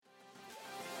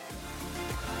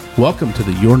Welcome to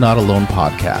the You're Not Alone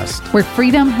podcast. Where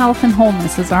freedom, health, and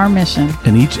wholeness is our mission.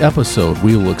 In each episode,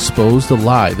 we will expose the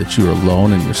lie that you are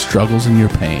alone in your struggles and your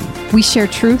pain. We share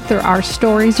truth through our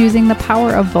stories using the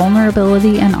power of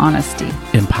vulnerability and honesty.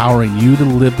 Empowering you to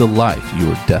live the life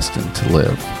you are destined to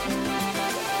live.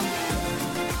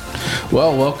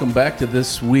 Well, welcome back to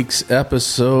this week's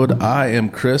episode. I am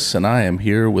Kris, and I am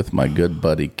here with my good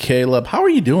buddy Caleb. How are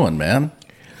you doing, man?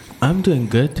 I'm doing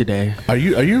good today. Are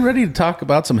you ready to talk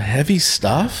about some heavy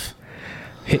stuff?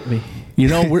 Hit me.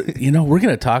 We're going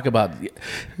to talk about.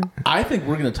 I think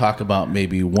we're going to talk about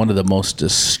maybe one of the most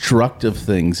destructive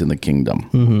things in the kingdom.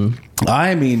 Mm-hmm.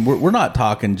 I mean, we're not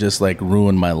talking just like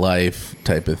ruin my life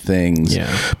type of things,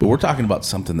 but we're talking about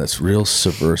something that's real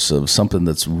subversive, something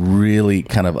that's really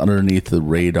kind of underneath the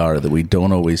radar that we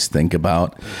don't always think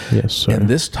about. Yes, sir. And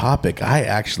this topic, I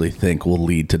actually think, will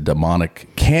lead to demonic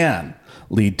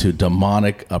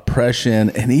oppression,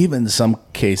 and even in some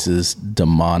cases,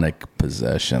 demonic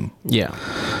possession. Yeah.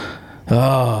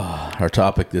 Our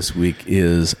topic this week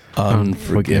is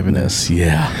unforgiveness.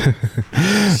 Yeah.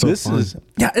 It's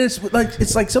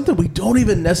like something we don't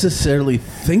even necessarily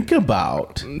think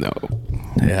about. No.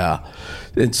 Yeah.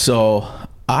 And so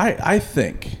I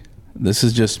think, this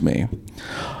is just me,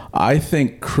 I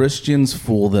think Christians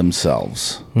fool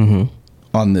themselves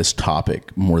on this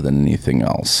topic more than anything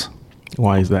else.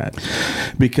 Why is that?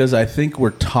 Because I think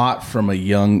we're taught from a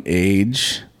young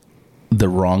age the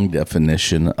wrong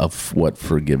definition of what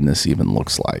forgiveness even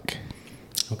looks like.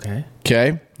 Okay.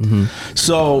 Mm-hmm.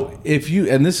 So if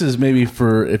this is maybe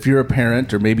if you're a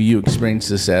parent, or maybe you experienced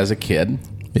this as a kid,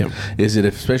 is it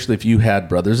especially if you had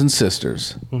brothers and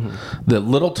sisters, that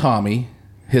little Tommy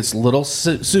hits little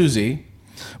Susie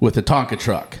with a Tonka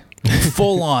truck.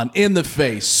 Full on, in the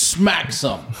face, smacks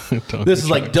him. This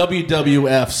is like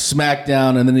WWF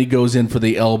SmackDown, and then he goes in for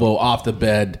the elbow off the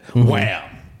bed. Wham.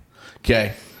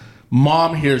 Okay.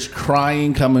 Mom hears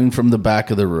crying coming from the back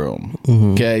of the room.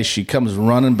 Okay. She comes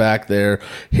running back there.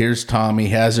 Here's Tommy,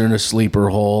 has her in a sleeper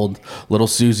hold. Little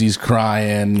Susie's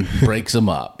crying, breaks him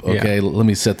up. Okay. Let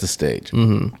me set the stage.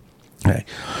 Okay.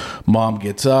 Mom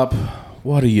gets up.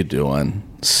 What are you doing?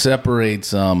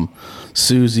 Separates them.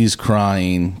 Susie's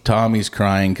crying. Tommy's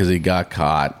crying because he got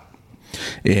caught.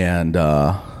 And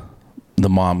the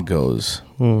mom goes,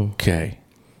 okay,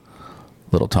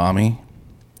 little Tommy,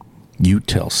 you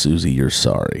tell Susie you're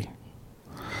sorry.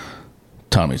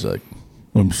 Tommy's like,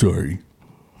 I'm sorry.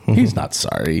 He's not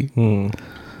sorry. And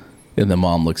the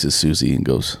mom looks at Susie and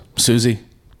goes, Susie,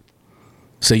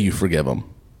 say you forgive him.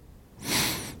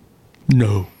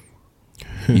 No.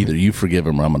 Either you forgive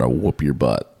him or I'm going to whoop your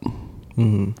butt.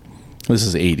 This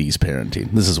is 80s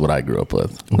parenting. This is what I grew up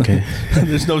with. Okay.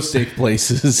 There's no safe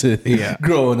places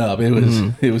growing up.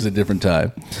 It was a different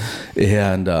time.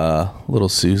 And little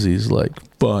Susie's like,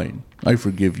 fine, I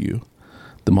forgive you.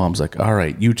 The mom's like, all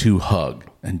right, you two hug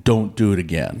and don't do it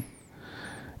again.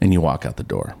 And you walk out the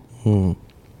door.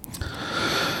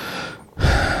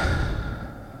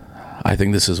 I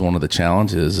think this is one of the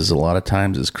challenges, is a lot of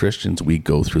times as Christians, we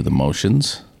go through the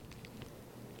motions,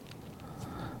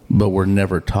 but we're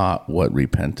never taught what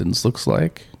repentance looks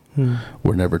like.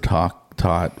 We're never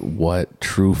taught what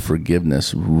true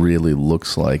forgiveness really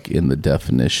looks like in the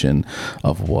definition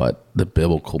of what the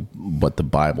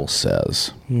Bible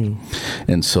says.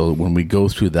 And so when we go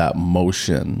through that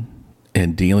motion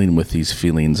and dealing with these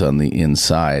feelings on the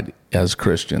inside as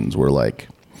Christians, we're like,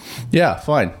 yeah,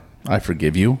 fine, I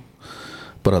forgive you.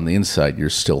 But on the inside, you're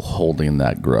still holding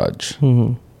that grudge.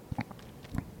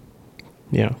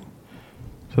 Yeah.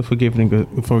 So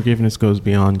forgiveness goes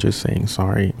beyond just saying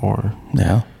sorry or,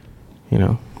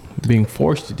 being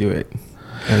forced to do it,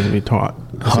 as we taught.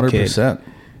 100%.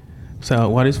 So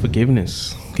what is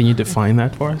forgiveness? Can you define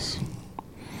that for us?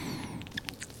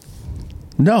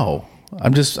 No.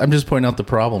 I'm just pointing out the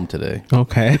problem today.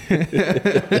 Okay.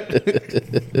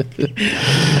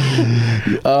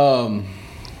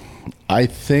 I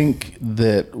think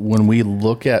that when we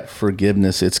look at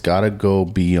forgiveness, it's got to go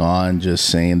beyond just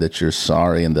saying that you're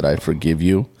sorry and that I forgive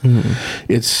you.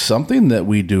 It's something that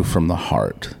we do from the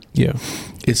heart. Yeah.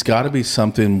 It's got to be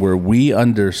something where we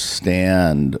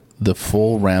understand the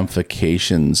full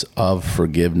ramifications of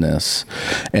forgiveness.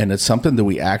 And it's something that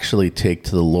we actually take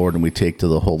to the Lord and we take to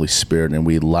the Holy Spirit, and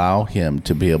we allow Him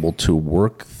to be able to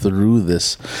work through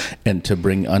this and to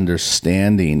bring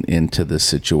understanding into the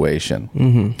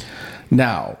situation.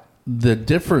 Now, the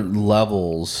different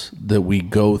levels that we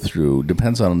go through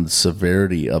depends on the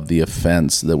severity of the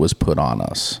offense that was put on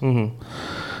us.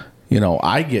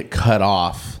 I get cut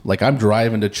off. Like, I'm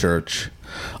driving to church.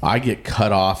 I get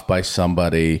cut off by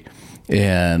somebody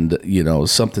And, you know,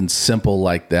 something simple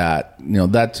like that, you know,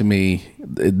 that to me,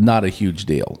 not a huge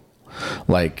deal.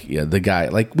 Like, yeah, the guy,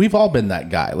 like, we've all been that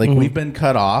guy. Like, we've been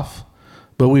cut off,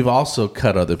 but we've also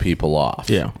cut other people off.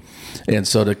 Yeah. And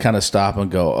so to kind of stop and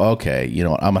go, okay, you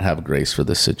know what, I'm going to have grace for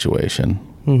this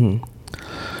situation.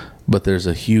 But there's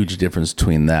a huge difference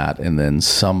between that and then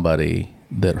somebody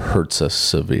that hurts us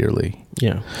severely.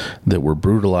 Yeah. That we're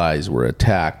brutalized, we're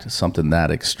attacked, something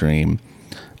that extreme.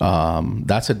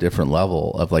 That's a different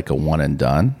level of like a one and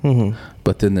done.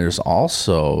 But then there's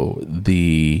also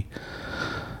the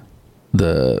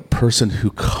person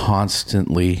who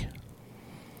constantly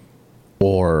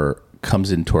or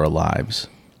comes into our lives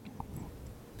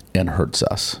and hurts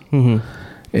us.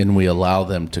 And we allow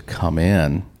them to come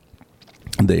in,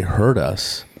 they hurt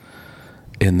us,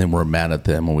 and then we're mad at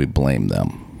them and we blame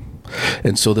them.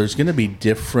 And so there's going to be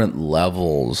different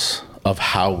levels of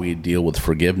how we deal with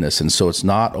forgiveness. And so it's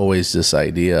not always this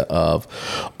idea of,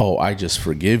 oh, I just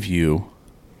forgive you,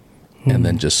 and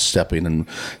then just stepping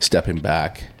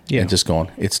back and just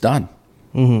going, it's done.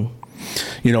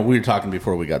 You know, we were talking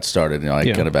before we got started, you know, I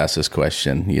kind of asked this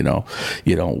question, you know,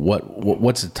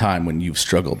 what's the time when you've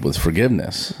struggled with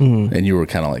forgiveness? And you were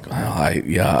kind of like,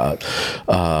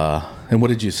 and what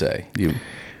did you say?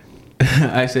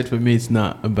 I said, for me, it's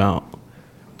not about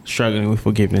struggling with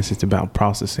forgiveness. It's about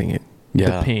processing it,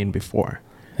 the pain before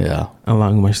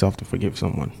allowing myself to forgive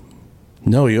someone.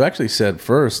 No, you actually said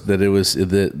first that it was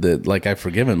that like I've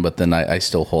forgiven, but then I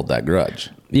still hold that grudge.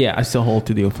 Yeah, I still hold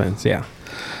to the offense. Yeah.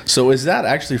 So is that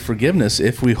actually forgiveness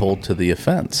if we hold to the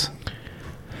offense?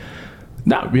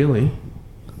 Not really.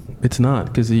 It's not,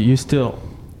 because you still,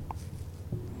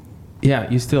 I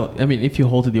mean, if you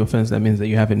hold to the offense, that means that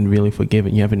you haven't really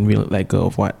forgiven. You haven't really let go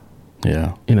of what,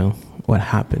 you know, what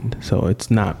happened. So it's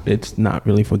not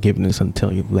really forgiveness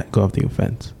until you've let go of the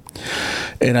offense.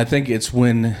 And I think it's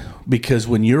because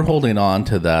when you're holding on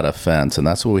to that offense, and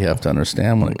that's what we have to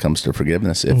understand when it comes to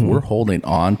forgiveness, if we're holding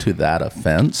on to that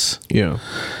offense,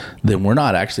 then we're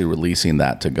not actually releasing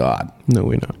that to God. No,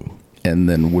 we're not. And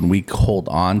then when we hold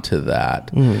on to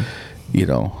that, you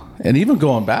know, and even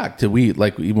going back to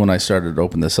even when I started to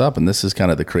open this up, and this is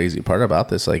kind of the crazy part about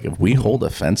this, like if we hold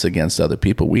offense against other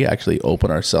people, we actually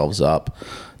open ourselves up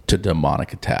to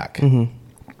demonic attack.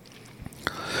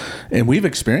 And we've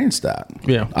experienced that.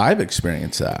 Yeah. I've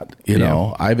experienced that. You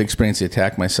know, I've experienced the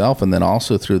attack myself. And then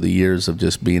also through the years of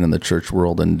just being in the church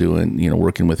world and doing, you know,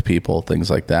 working with people, things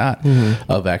like that,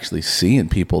 of actually seeing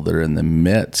people that are in the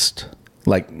midst,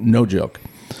 like no joke.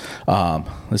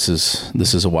 This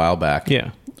is a while back.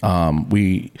 Yeah. I'm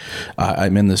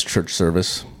in this church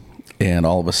service, and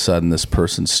all of a sudden this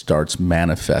person starts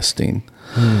manifesting.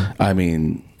 I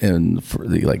mean, and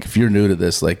if you're new to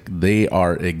this, like they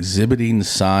are exhibiting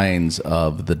signs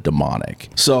of the demonic.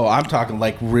 So I'm talking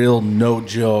like real no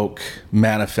joke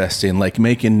manifesting, like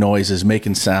making noises,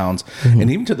 making sounds, and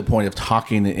even to the point of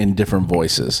talking in different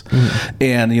voices.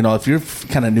 And, you know, if you're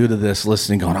kind of new to this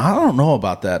listening going, I don't know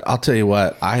about that. I'll tell you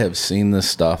what, I have seen this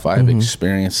stuff. I have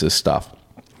experienced this stuff.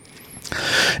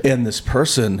 And this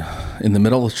person in the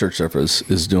middle of the church service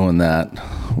is doing that.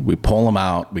 We pull him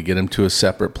out, we get him to a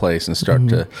separate place and start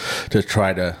to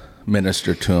try to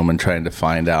minister to him and trying to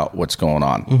find out what's going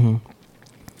on.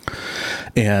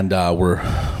 And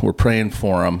we're praying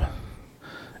for him.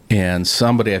 And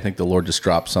somebody, I think the Lord just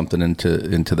dropped something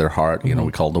into their heart. You know,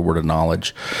 we call it the word of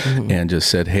knowledge, and just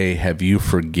said, "Hey, have you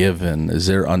forgiven? Is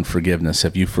there unforgiveness?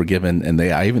 Have you forgiven?" And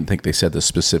I even think they said the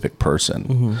specific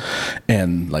person,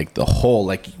 and like the whole,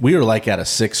 like we were like at a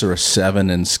 6 or a 7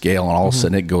 in scale, and all of a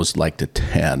sudden it goes like to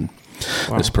 10.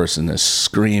 Wow. This person is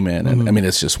screaming, and I mean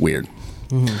it's just weird.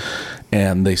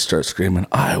 And they start screaming,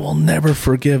 "I will never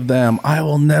forgive them. I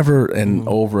will never," and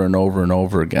over and over and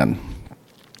over again.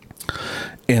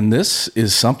 And this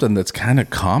is something that's kind of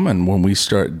common when we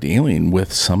start dealing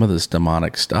with some of this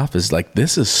demonic stuff, is like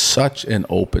this is such an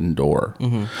open door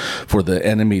for the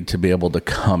enemy to be able to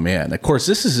come in. Of course,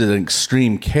 this is an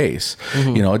extreme case.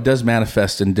 You know, it does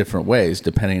manifest in different ways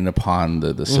depending upon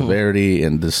the severity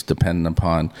and this depending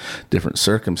upon different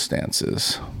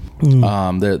circumstances.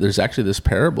 There's actually this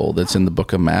parable that's in the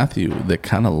book of Matthew that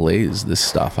kind of lays this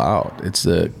stuff out.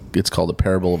 It's called the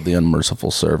parable of the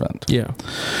unmerciful servant. Yeah.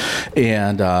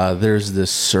 And there's this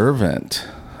servant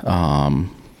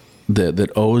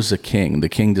that owes a king. The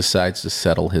king decides to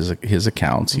settle his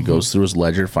accounts. He goes through his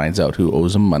ledger, finds out who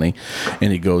owes him money,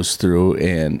 and he goes through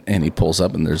and he pulls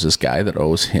up, and there's this guy that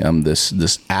owes him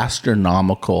this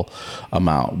astronomical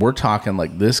amount. We're talking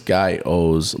like this guy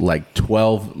owes like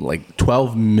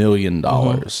 $12 million.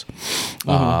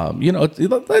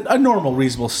 A normal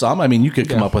reasonable sum. I mean, you could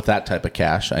come up with that type of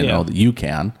cash. I know that you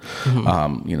can.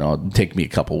 It'd take me a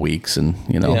couple weeks, and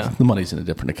the money's in a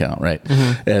different account, right?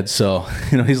 And so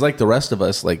he's like the rest of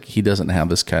us, like he doesn't have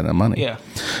this kind of money. Yeah.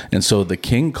 And so the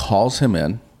king calls him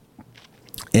in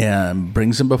and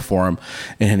brings him before him,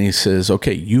 and he says,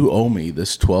 okay, you owe me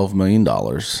this $12 million.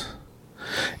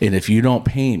 And if you don't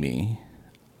pay me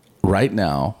right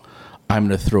now, I'm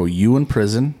going to throw you in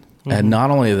prison. And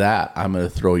not only that, I'm going to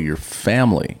throw your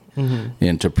family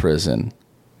into prison.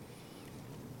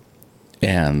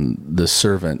 And the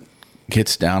servant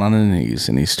gets down on his knees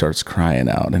and he starts crying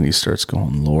out, and he starts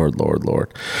going, Lord, Lord,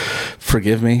 Lord,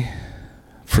 forgive me.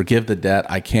 Forgive the debt.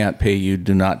 I can't pay you.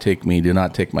 Do not take me. Do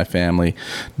not take my family.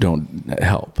 Don't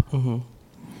help. And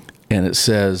it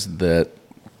says that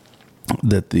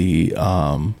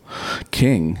the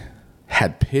king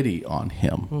had pity on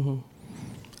him.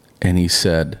 And he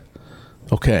said,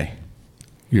 okay,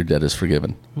 your debt is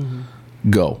forgiven.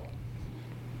 Go.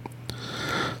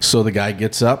 So the guy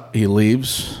gets up, he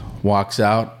leaves, walks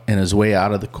out, and his way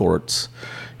out of the courts,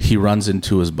 he runs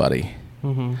into his buddy.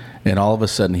 And all of a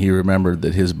sudden, he remembered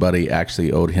that his buddy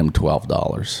actually owed him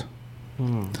 $12.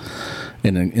 And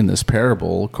in this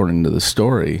parable, according to the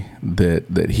story,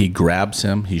 that he grabs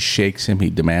him, he shakes him, he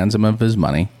demands him of his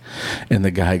money, and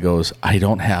the guy goes, I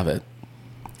don't have it.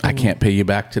 I can't pay you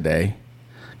back today.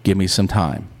 Give me some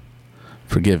time.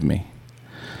 Forgive me.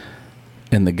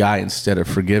 And the guy, instead of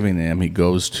forgiving him, he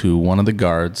goes to one of the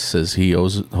guards, says he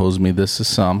owes me this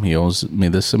sum, he owes me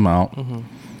this amount.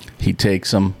 He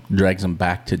takes him, drags him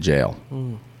back to jail.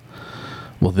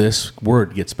 Well, this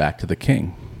word gets back to the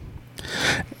king.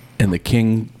 And the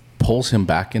king pulls him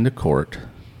back into court.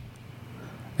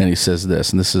 And he says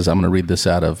this, and this is, I'm going to read this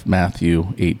out of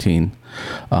Matthew 18,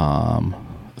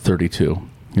 32.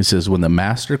 He says, when the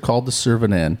master called the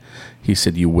servant in, he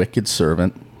said, you wicked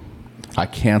servant, I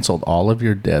canceled all of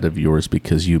your debt of yours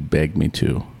because you begged me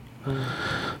to.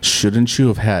 Shouldn't you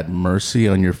have had mercy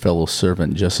on your fellow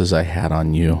servant just as I had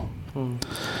on you?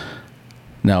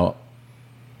 Now,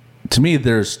 to me,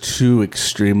 there's two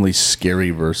extremely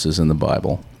scary verses in the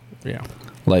Bible. Yeah.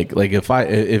 Like if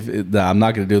I'm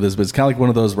not going to do this, but it's kind of like one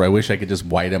of those where I wish I could just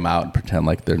white them out and pretend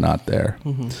like they're not there.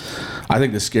 I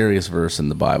think the scariest verse in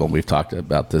the Bible, and we've talked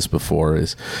about this before,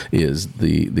 is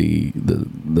the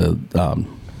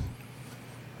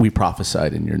we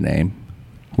prophesied in your name,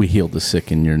 we healed the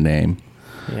sick in your name,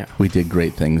 we did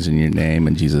great things in your name,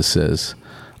 and Jesus says,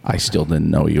 I still didn't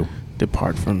know you.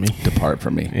 Depart from me. Depart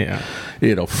from me.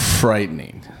 Yeah.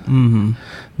 Frightening.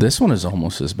 This one is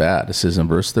almost as bad. It says in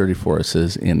verse 34, it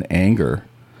says, in anger,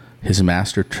 his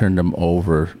master turned him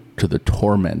over to the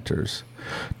tormentors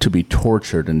to be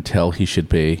tortured until he should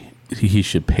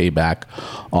pay back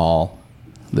all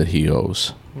that he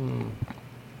owes.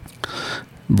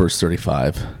 Verse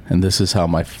 35, and this is how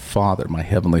my Father, my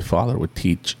heavenly Father, would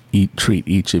treat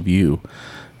each of you,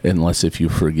 unless if you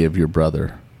forgive your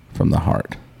brother from the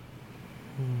heart.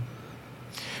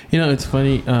 It's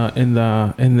funny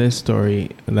in this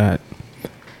story that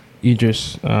we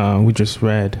just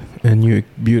read and you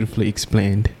beautifully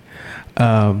explained.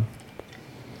 The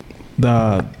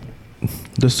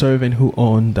servant who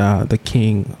owned the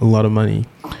king a lot of money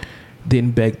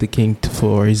didn't beg the king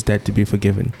for his debt to be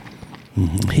forgiven.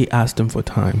 He asked him for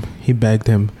time. He begged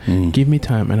him, give me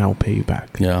time and I'll pay you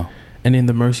back. Yeah. And in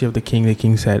the mercy of the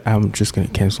king said, I'm just going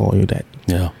to cancel all your debt.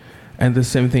 Yeah. And the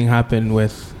same thing happened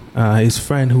with his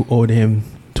friend who owed him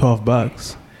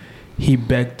 $12. He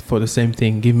begged for the same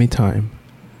thing, give me time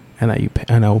and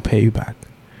I will pay you back.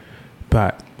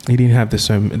 But he didn't have the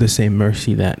same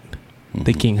mercy that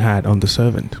the king had on the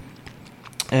servant.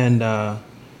 And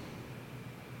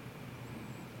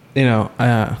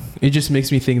it just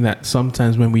makes me think that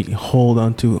sometimes when we hold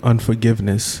on to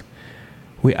unforgiveness,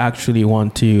 we actually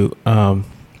want to.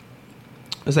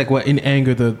 It's like in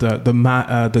anger,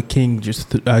 the king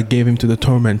just gave him to the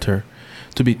tormentor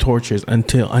to be tortured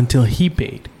until he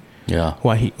paid. Yeah.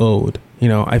 What he owed.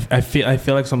 I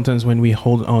feel like sometimes when we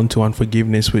hold on to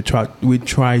unforgiveness, we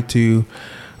try to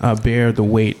bear the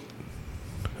weight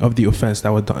of the offense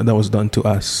that was done to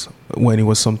us when it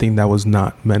was something that was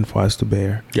not meant for us to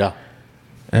bear. Yeah.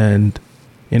 And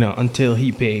until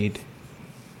he paid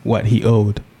what he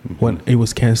owed when it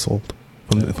was canceled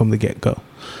from the get-go.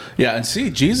 Yeah, and see,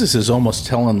 Jesus is almost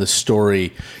telling the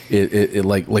story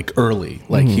like early,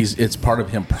 like it's part of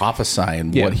him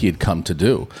prophesying what he had come to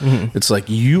do. It's like,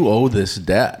 you owe this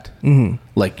debt.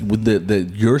 Like with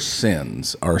your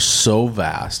sins are so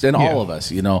vast, and all of us,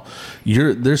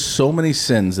 there's so many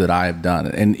sins that I have done,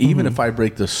 and even if I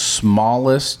break the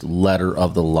smallest letter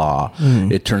of the law,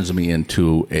 it turns me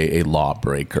into a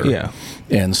lawbreaker. Yeah,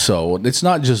 and so it's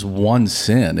not just one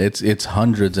sin; it's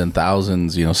hundreds and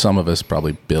thousands. Some of us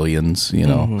probably billions.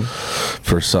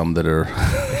 For some that are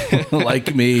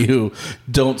like me who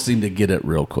don't seem to get it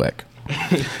real quick.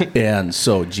 And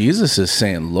so Jesus is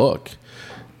saying, look,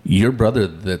 your brother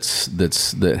that's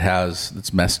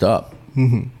messed up.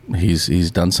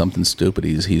 He's done something stupid.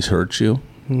 He's hurt you,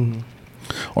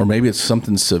 or maybe it's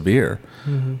something severe.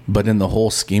 But in the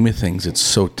whole scheme of things, it's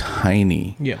so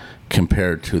tiny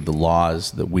compared to the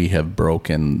laws that we have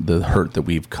broken, the hurt that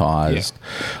we've caused,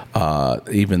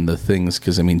 even the things.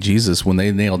 Because Jesus, when they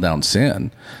nail down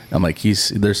sin, I'm like,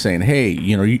 they're saying, hey,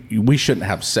 we shouldn't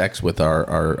have sex with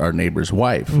our neighbor's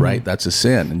wife, right? That's a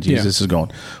sin. And Jesus is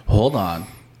going, hold on.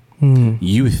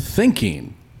 You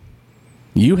thinking,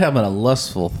 you having a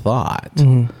lustful thought,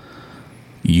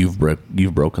 you've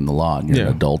broken the law, and you're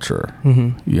an adulterer,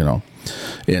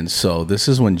 And so this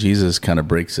is when Jesus kind of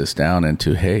breaks this down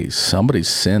into, hey, somebody's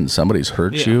sinned, somebody's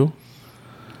hurt you,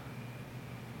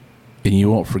 and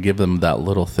you won't forgive them that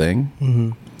little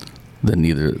thing, then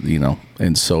neither,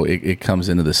 and so it comes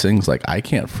into this things like, I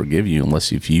can't forgive you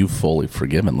unless you've fully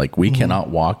forgiven. Like, we cannot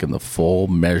walk in the full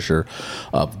measure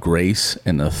of grace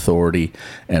and authority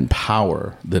and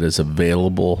power that is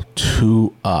available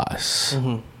to us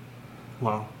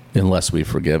unless we've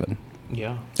forgiven.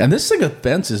 Yeah. And this thing,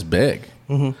 offense is big.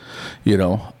 Thinking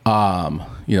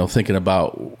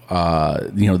about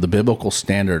the biblical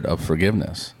standard of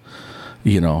forgiveness.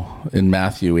 In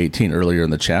Matthew 18, earlier in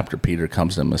the chapter, Peter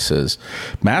comes to him and says,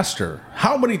 Master,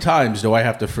 how many times do I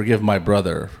have to forgive my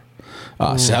brother?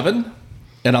 7?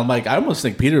 And I'm like, I almost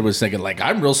think Peter was thinking, like,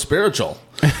 I'm real spiritual.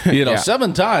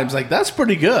 7 times, like, that's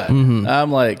pretty good.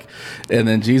 I'm like, and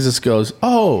then Jesus goes,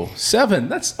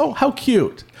 7, how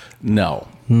cute. No.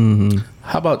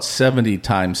 How about 70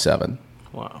 times 7?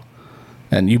 Wow.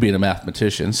 And you being a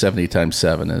mathematician, 70 times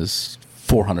 7 is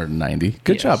 490.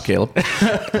 Good job, Caleb.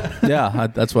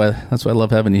 That's why I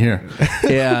love having you here.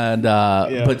 And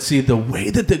but see, the way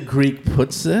that the Greek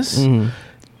puts this,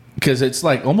 because it's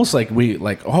like almost like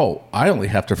I only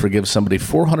have to forgive somebody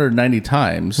 490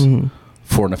 times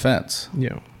for an offense.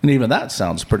 Yeah. And even that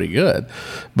sounds pretty good.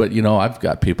 But I've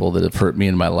got people that have hurt me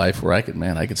in my life where I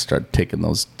could start taking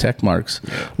those tech marks.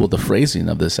 Yeah. Well, the phrasing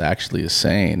of this actually is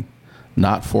saying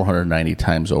not 490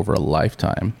 times over a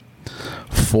lifetime,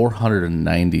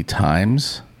 490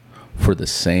 times for the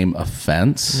same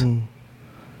offense in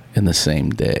the same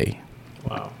day.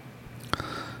 Wow.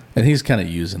 And he's kind of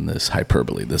using this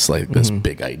hyperbole, this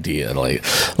big idea,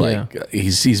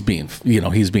 he's being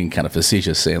kind of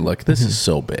facetious, saying, look, this is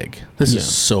so big, this is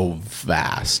so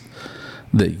vast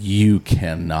that you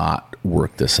cannot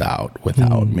work this out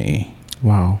without me.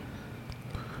 Wow.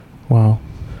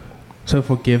 So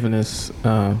forgiveness,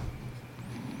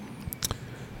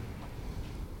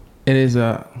 it is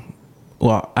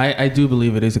I do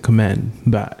believe it is a command,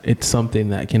 but it's something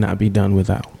that cannot be done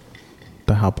without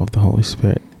the help of the Holy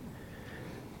Spirit.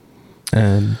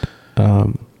 And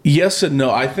yes and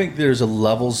no. I think there's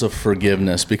levels of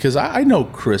forgiveness, because I know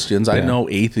Christians, I know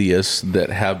atheists that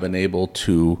have been able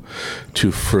to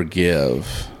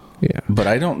forgive. Yeah. But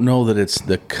I don't know that it's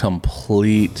the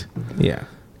complete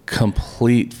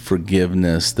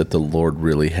forgiveness that the Lord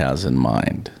really has in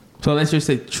mind. So let's just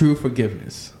say true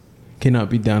forgiveness cannot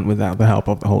be done without the help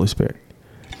of the Holy Spirit.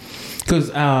 Because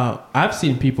I've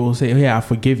seen people say, "Yeah, I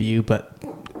forgive you," but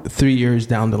 3 years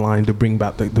down the line to bring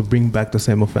back the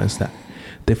same offense that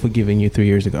they're forgiving you 3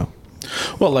 years ago.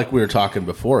 Well, like we were talking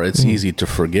before, it's easy to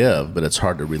forgive, but it's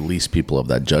hard to release people of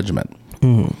that judgment.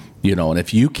 And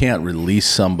if you can't release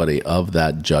somebody of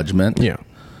that judgment,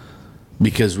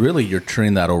 because really you're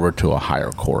turning that over to a higher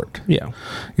court. Yeah.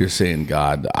 You're saying,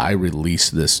 God, I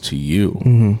release this to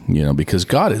you, because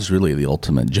God is really the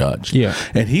ultimate judge. Yeah.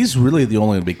 And he's really the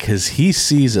only, because he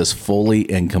sees us fully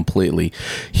and completely.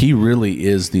 He really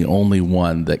is the only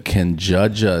one that can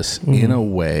judge us in a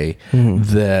way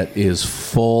that is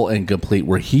full and complete,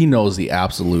 where he knows the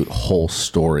absolute whole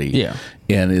story. Yeah.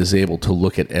 And is able to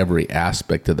look at every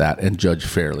aspect of that and judge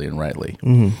fairly and rightly.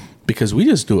 Because we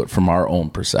just do it from our own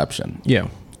perception. Yeah.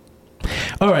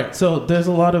 All right. So there's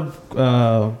a lot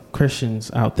of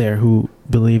Christians out there who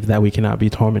believe that we cannot be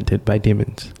tormented by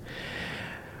demons.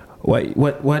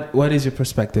 What is your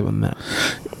perspective on that?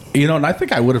 And I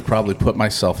think I would have probably put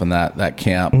myself in that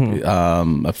camp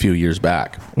a few years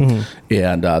back.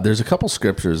 And there's a couple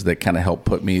scriptures that kind of help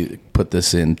put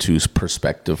this into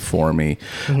perspective for me.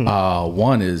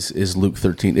 One is Luke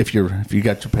 13. If you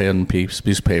got your pen and piece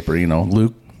of paper,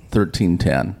 Luke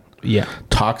 13:10. Yeah.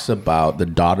 Talks about the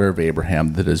daughter of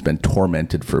Abraham that has been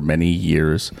tormented for many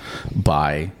years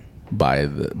by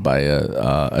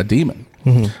a demon.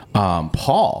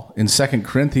 Paul in 2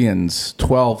 Corinthians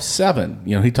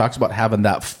 12:7, he talks about having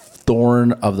that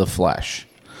thorn of the flesh.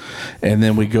 And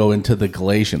then we go into the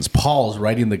Galatians. Paul's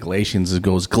writing the Galatians. It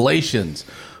goes, Galatians,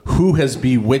 who has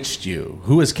bewitched you?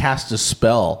 Who has cast a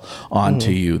spell onto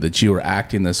you that you are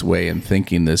acting this way and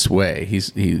thinking this way?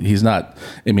 He's not.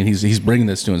 I mean, he's bringing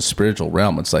this to a spiritual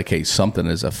realm. It's like, hey, something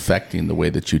is affecting the way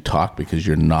that you talk because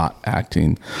you're not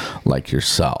acting like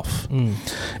yourself.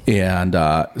 And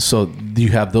so you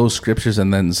have those scriptures,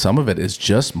 and then some of it is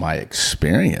just my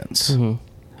experience.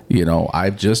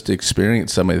 I've just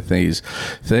experienced some of these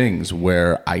things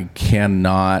where I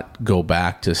cannot go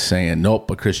back to saying, nope,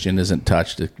 a Christian isn't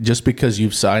touched. Just because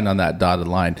you've signed on that dotted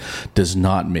line does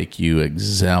not make you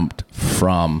exempt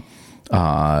from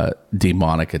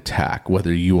demonic attack.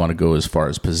 Whether you want to go as far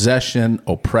as possession,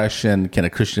 oppression, can a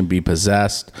Christian be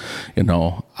possessed? I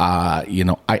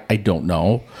don't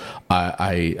know.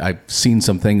 I've seen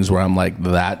some things where I'm like,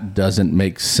 that doesn't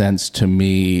make sense to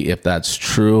me if that's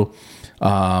true.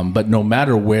 But no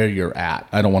matter where you're at,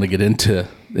 I don't want to get into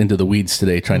the weeds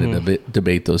today trying to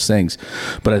debate those things.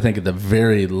 But I think at the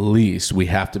very least, we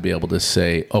have to be able to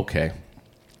say, okay,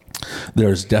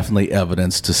 there's definitely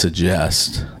evidence to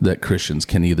suggest that Christians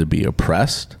can either be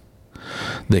oppressed,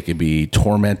 they could be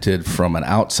tormented from an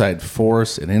outside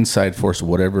force, an inside force,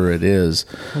 whatever it is,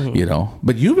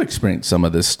 But you've experienced some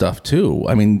of this stuff too.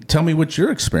 I mean, tell me what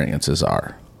your experiences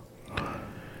are.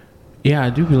 Yeah,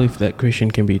 I do believe that Christian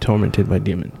can be tormented by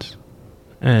demons.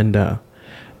 And,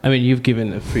 you've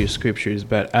given a few scriptures,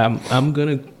 but I'm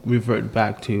going to revert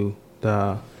back to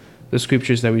the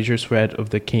scriptures that we just read of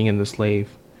the king and the slave,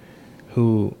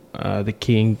 who the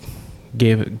king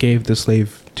gave the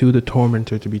slave to the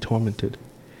tormentor to be tormented.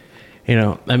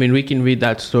 We can read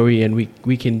that story and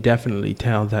we can definitely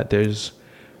tell that there's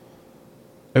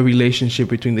a relationship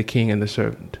between the king and the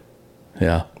servant.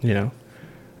 Yeah.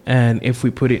 And if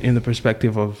we put it in the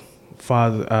perspective of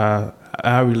father,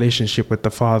 our relationship with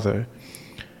the father,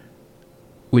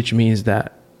 which means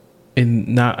that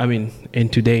in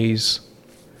today's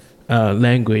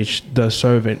language, the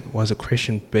servant was a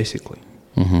Christian, basically.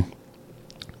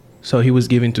 So he was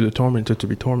given to the tormentor to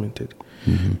be tormented.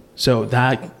 So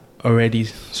that already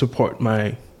support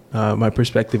my my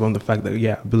perspective on the fact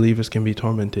that believers can be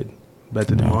tormented by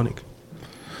the demonic.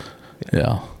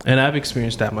 Yeah, and I've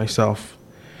experienced that myself.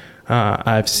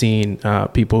 I've seen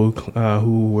people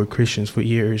who were Christians for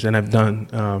years, and I've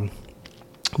done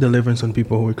deliverance on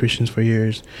people who were Christians for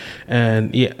years.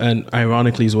 And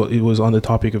ironically, it was on the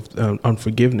topic of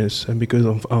unforgiveness, and because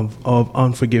of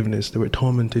unforgiveness, they were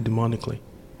tormented demonically.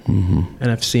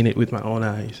 And I've seen it with my own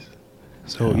eyes.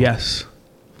 So yes,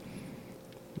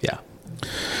 yeah.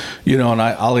 And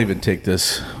I'll even take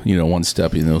this, one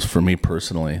step. For me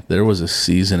personally, there was a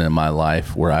season in my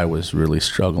life where I was really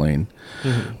struggling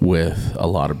with a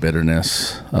lot of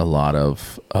bitterness, a lot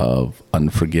of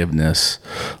unforgiveness,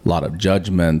 a lot of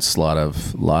judgments, a lot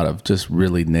of just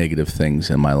really negative things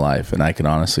in my life. And I can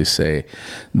honestly say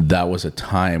that was a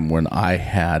time when I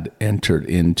had entered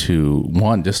into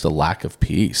just a lack of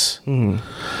peace.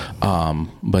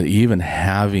 But even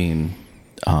having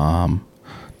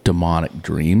demonic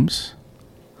dreams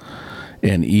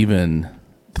and even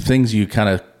things you kind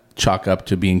of chalk up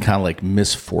to being kind of like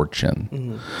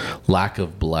misfortune, lack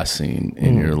of blessing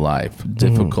in your life,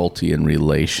 difficulty in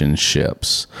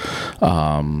relationships.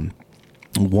 One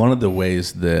of the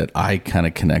ways that I kind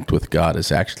of connect with God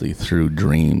is actually through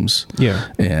dreams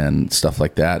and stuff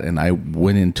like that. And I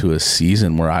went into a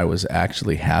season where I was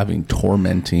actually having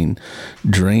tormenting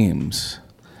dreams.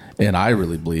 And I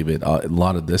really believe it. A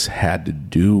lot of this had to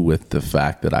do with the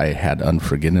fact that I had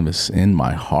unforgiveness in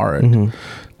my heart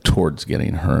towards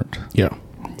getting hurt. Yeah.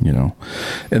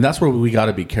 And that's where we got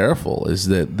to be careful is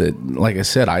that, like I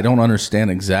said, I don't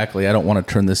understand exactly. I don't want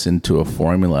to turn this into a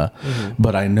formula,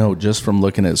 but I know just from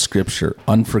looking at scripture,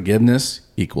 unforgiveness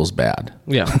equals bad.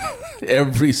 Yeah.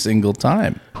 Every single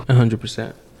time.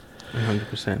 100%.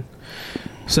 100%.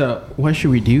 So what should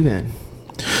we do then?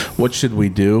 What should we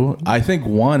do? I think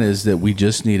one is that we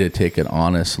just need to take an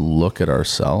honest look at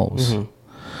ourselves.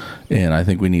 And I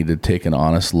think we need to take an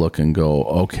honest look and go,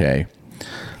 okay,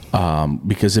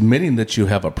 because admitting that you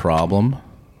have a problem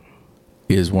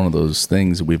is one of those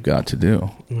things that we've got to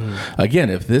do. Again,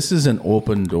 if this is an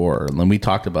open door, and we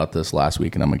talked about this last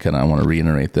week, and I want to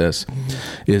reiterate this,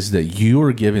 is that you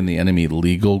are giving the enemy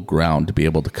legal ground to be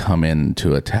able to come in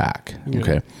to attack.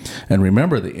 Okay. And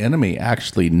remember, the enemy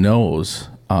actually knows,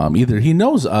 either he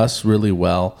knows us really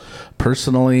well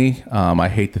personally. I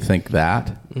hate to think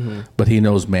that, but he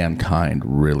knows mankind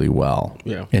really well.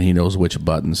 Yeah. And he knows which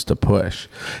buttons to push.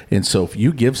 And so if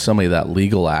you give somebody that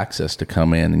legal access to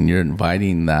come in and you're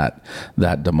inviting that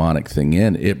demonic thing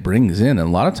in, it brings in, and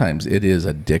a lot of times it is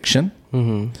addiction.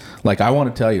 Like, I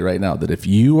want to tell you right now that if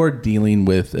you are dealing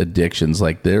with addictions,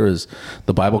 like the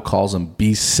Bible calls them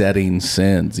besetting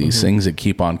sins, these things that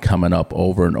keep on coming up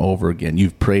over and over again.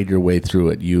 You've prayed your way through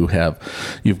it.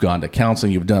 You've gone to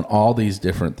counseling. You've done all these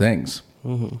different things.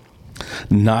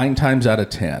 9 times out of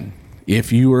 10,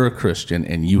 if you are a Christian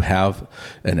and you have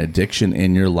an addiction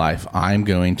in your life, I'm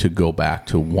going to go back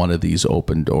to one of these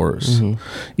open doors,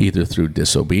 either through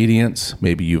disobedience.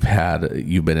 Maybe you've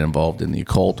been involved in the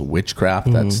occult,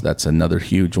 witchcraft. That's another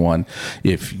huge one.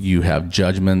 If you have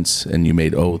judgments and you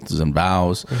made oaths and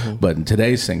vows, but in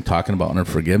today's thing, talking about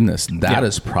unforgiveness, that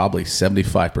is probably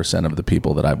 75% of the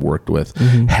people that I've worked with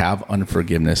have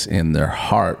unforgiveness in their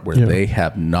heart, where they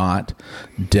have not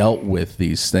dealt with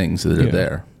these things that are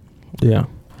there. Yeah.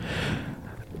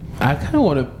 I kind of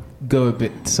want to go a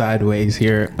bit sideways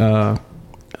here,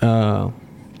 because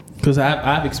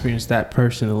I've experienced that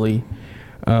personally,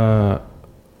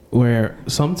 where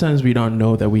sometimes we don't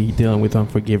know that we're dealing with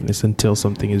unforgiveness until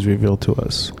something is revealed to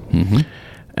us.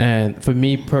 And for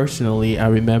me personally, I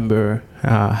remember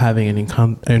having an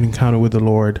encounter with the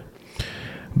Lord,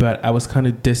 but I was kind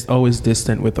of always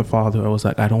distant with the Father. I was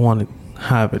like, I don't want to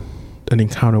have an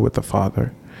encounter with the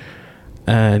Father.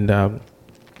 And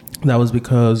that was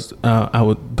because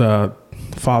the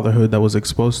fatherhood that was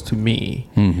exposed to me,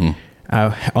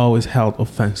 I always held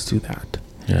offense to that.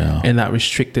 Yeah. And that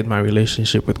restricted my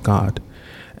relationship with God.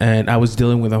 And I was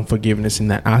dealing with unforgiveness in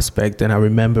that aspect. And I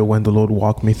remember when the Lord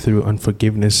walked me through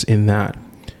unforgiveness in that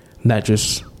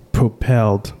just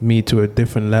propelled me to a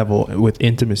different level with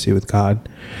intimacy with God.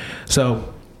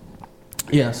 So,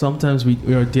 yeah, sometimes we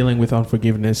are dealing with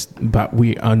unforgiveness, but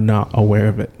we are not aware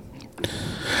of it.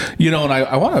 And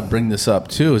I want to bring this up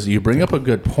too, is you bring up a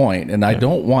good point, and I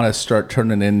don't want to start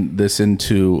turning this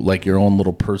into like your own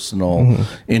little personal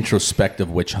introspective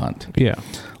witch hunt. Yeah.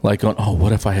 Like,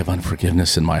 what if I have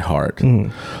unforgiveness in my heart?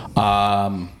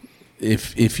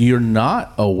 If you're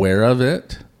not aware of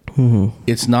it,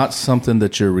 it's not something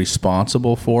that you're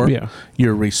responsible for. Yeah.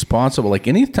 You're responsible. Like,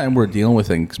 anytime we're dealing with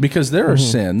things, because there are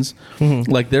sins,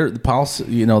 like Paul,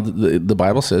 the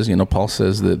Bible says, Paul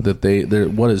says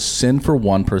that what is sin for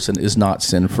one person is not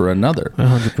sin for another.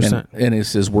 100%. And it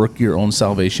says, work your own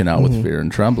salvation out with fear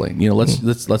and trembling.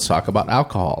 Let's talk about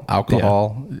alcohol.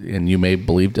 And you may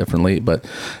believe differently, but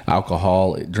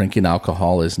drinking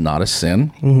alcohol is not a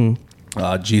sin.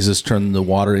 Jesus turned the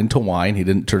water into wine. He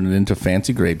didn't turn it into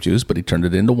fancy grape juice, but he turned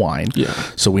it into wine. Yeah.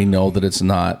 So we know that it's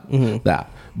not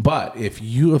that. But if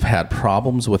you have had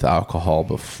problems with alcohol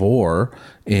before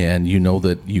and you know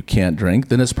that you can't drink,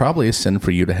 then it's probably a sin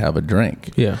for you to have a drink.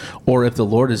 Yeah. Or if the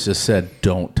Lord has just said,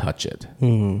 don't touch it,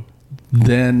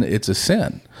 then it's a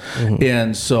sin.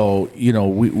 And so,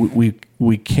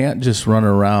 we can't just run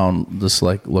around just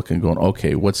like looking, going,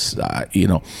 okay, what's,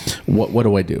 what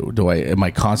do I do? Am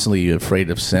I constantly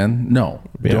afraid of sin? No,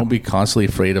 don't be constantly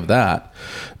afraid of that,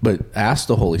 but ask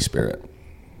the Holy Spirit.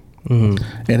 And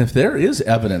if there is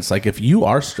evidence, like if you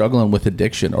are struggling with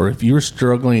addiction, or if you're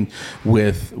struggling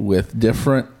with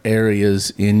different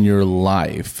areas in your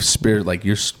life, spirit, like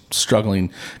you're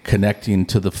struggling connecting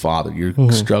to the Father,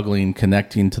 you're struggling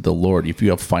connecting to the Lord, if you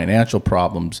have financial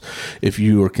problems, if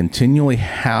you are continually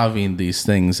having these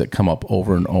things that come up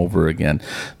over and over again,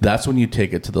 that's when you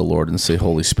take it to the Lord and say,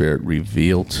 Holy Spirit,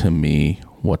 reveal to me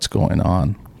what's going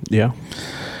on. Yeah.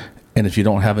 And if you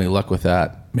don't have any luck with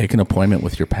that, make an appointment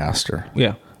with your pastor.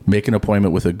 Yeah. Make an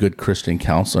appointment with a good Christian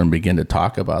counselor and begin to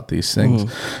talk about these things,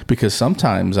 because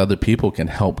sometimes other people can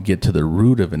help get to the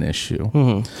root of an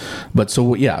issue. But so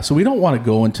we don't want to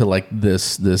go into like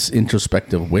this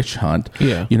introspective witch hunt.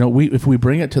 Yeah. If we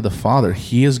bring it to the Father,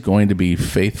 He is going to be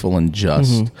faithful and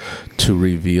just to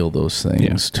reveal those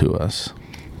things to us.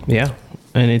 Yeah.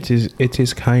 And it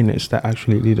is kindness that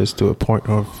actually leads us to a point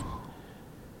of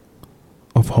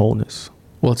wholeness.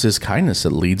 Well, it's His kindness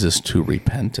that leads us to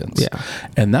repentance. Yeah.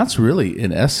 And that's really,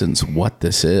 in essence, what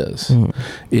this is.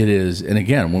 It is, and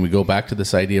again, when we go back to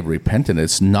this idea of repentance,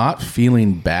 it's not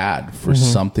feeling bad for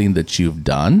something that you've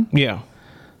done. Yeah.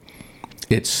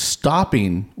 It's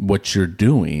stopping what you're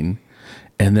doing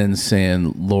and then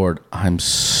saying, Lord, I'm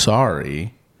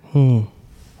sorry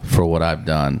for what I've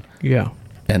done. Yeah.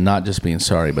 And not just being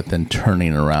sorry, but then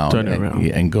turning around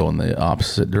and go in the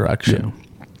opposite direction.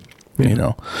 Yeah. You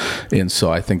know? And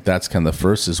so I think that's kind of the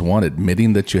first is one,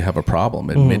 admitting that you have a problem,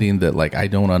 admitting that like, I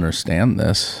don't understand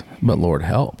this, but Lord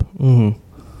help. You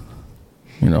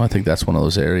know, I think that's one of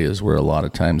those areas where a lot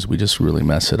of times we just really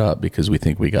mess it up because we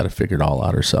think we got to figure it all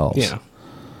out ourselves. Yeah.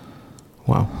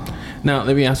 Wow. Now,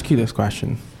 let me ask you this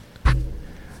question.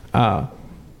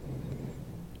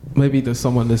 Maybe there's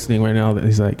someone listening right now that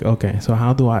is like, okay, so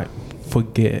how do I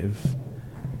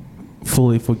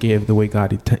fully forgive the way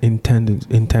God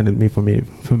intended me for me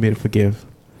to forgive?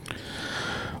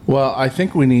 Well, I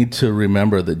think we need to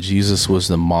remember that Jesus was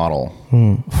the model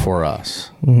for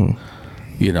us.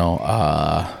 You know,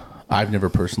 I've never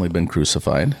personally been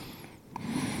crucified.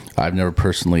 I've never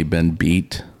personally been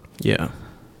beat. Yeah.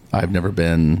 I've never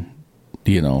been,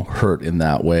 you know, hurt in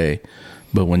that way.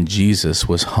 But when Jesus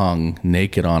was hung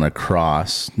naked on a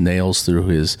cross, nails through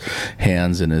his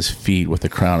hands and his feet with a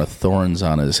crown of thorns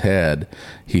on his head,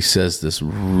 he says this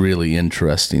really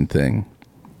interesting thing.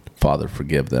 Father,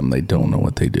 forgive them. They don't know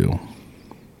what they do.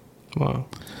 Wow.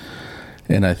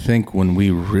 And I think when we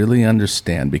really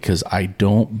understand, because I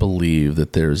don't believe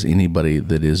that there's anybody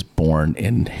that is born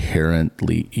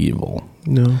inherently evil.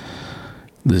 No.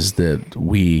 Is that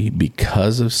we,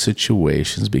 because of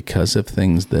situations, because of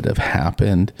things that have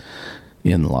happened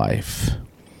in life,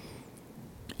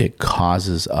 it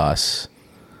causes us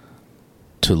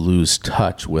to lose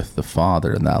touch with the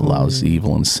Father, and that allows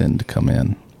evil and sin to come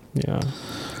in. Yeah.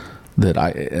 That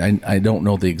I don't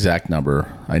know the exact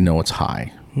number. I know it's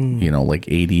high. You know, like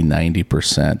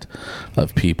 80-90%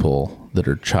 of people that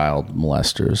are child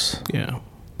molesters,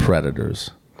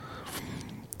 predators,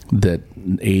 that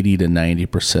 80 to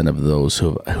 90% of those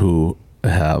who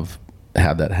have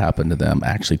had that happen to them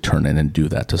actually turn in and do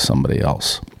that to somebody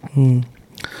else. And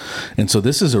so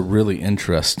this is a really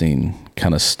interesting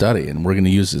kind of study, and we're going to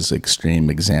use this extreme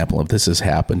example. If this has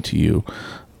happened to you,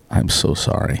 I'm so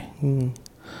sorry.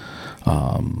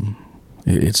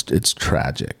 It's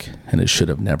tragic, and it should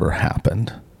have never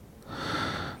happened.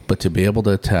 But to be able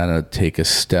to kind of take a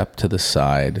step to the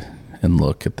side and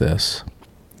look at this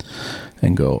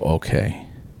and go, okay,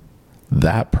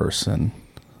 that person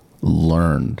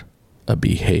learned a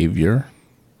behavior.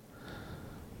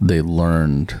 They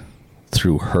learned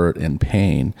through hurt and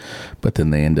pain, but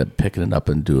then they end up picking it up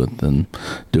and doing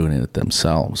it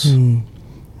themselves. And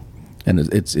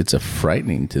it's a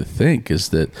frightening to think is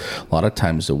that a lot of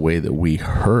times the way that we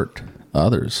hurt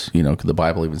others, you know, the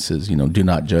Bible even says, you know, do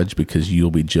not judge because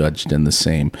you'll be judged in the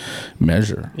same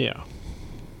measure. Yeah.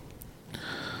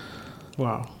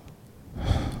 Wow.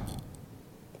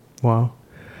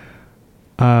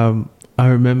 I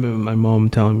remember my mom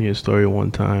telling me a story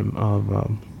one time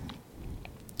of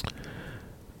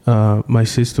my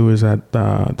sister was at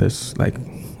this like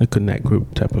a connect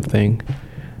group type of thing,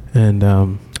 and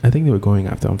I think they were going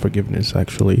after unforgiveness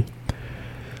actually,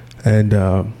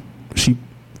 and she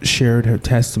shared her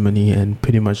testimony and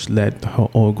pretty much led her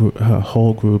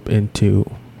whole group into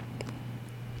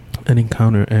an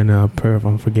encounter and a prayer of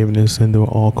unforgiveness, and they were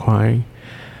all crying.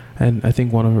 And I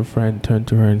think one of her friends turned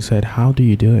to her and said, how do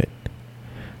you do it?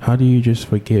 How do you just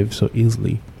forgive so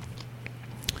easily?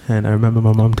 And I remember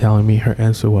my mom telling me her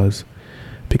answer was,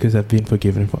 because I've been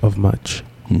forgiven of much.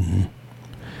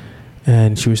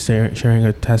 And she was sharing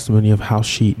her testimony of how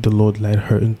the Lord led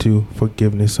her into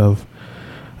forgiveness of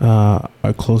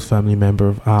a close family member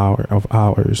of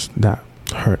ours that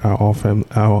hurt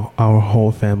our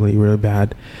whole family really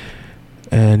bad.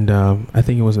 And I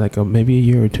think it was like maybe a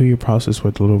year or 2 year process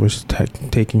where the Lord was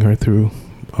taking her through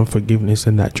unforgiveness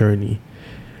in that journey.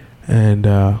 And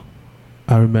I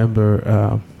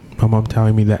remember my mom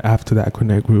telling me that after that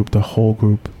connect group, the whole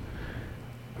group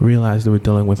realized they were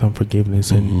dealing with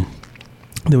unforgiveness, and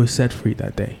they were set free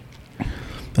that day.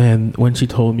 And when she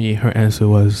told me, her answer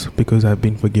was, because I've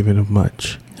been forgiven of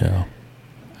much. Yeah.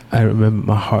 I remember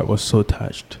my heart was so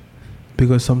touched,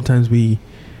 because sometimes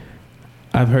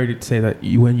I've heard it say that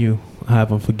when you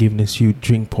have unforgiveness, you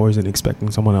drink poison expecting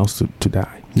someone else to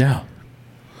die. Yeah.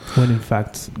 When in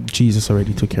fact, Jesus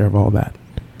already took care of all that.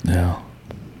 Yeah.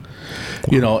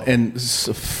 You know, and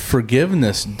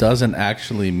forgiveness doesn't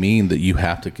actually mean that you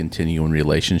have to continue in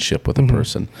relationship with a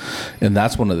person. And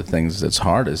that's one of the things that's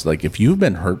hard is like, if you've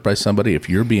been hurt by somebody, if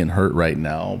you're being hurt right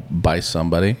now by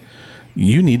somebody,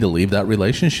 you need to leave that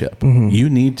relationship. You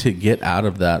need to get out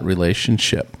of that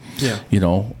relationship. Yeah. You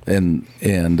know, and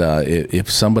if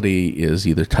somebody is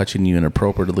either touching you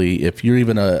inappropriately, if you're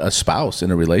even a spouse in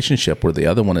a relationship where the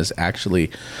other one is actually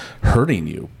hurting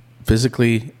you,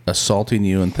 physically assaulting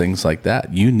you and things like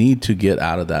that, you need to get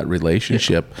out of that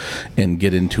relationship and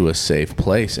get into a safe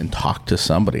place and talk to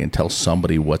somebody and tell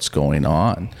somebody what's going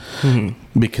on.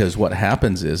 Because what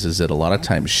happens is that a lot of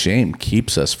times shame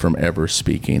keeps us from ever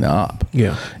speaking up.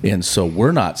 And so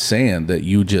we're not saying that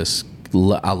you just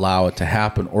allow it to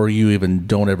happen or you even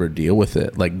don't ever deal with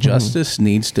it. Like justice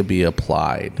needs to be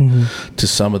applied to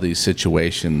some of these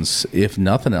situations, if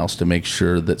nothing else, to make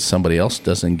sure that somebody else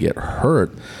doesn't get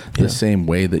hurt the same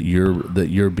way that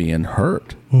you're being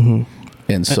hurt.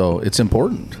 And so it's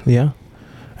important.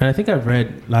 And I think I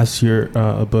read last year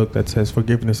a book that says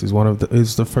forgiveness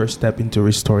is the first step into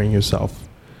restoring yourself.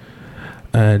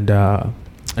 And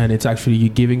it's actually you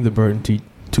giving the burden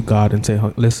to God and say,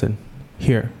 listen,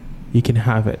 here, you can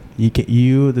have it.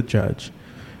 You're the judge,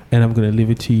 and I'm going to leave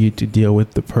it to you to deal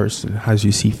with the person as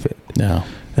you see fit.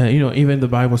 Even the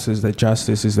Bible says that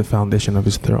justice is the foundation of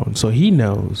His throne. So He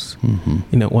knows,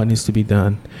 what needs to be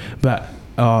done. But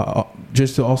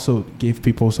just to also give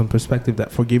people some perspective,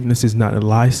 that forgiveness is not a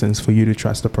license for you to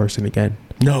trust the person again.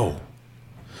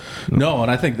 No, and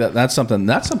I think that's something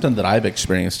that I've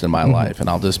experienced in my life, and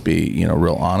I'll just be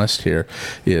real honest here,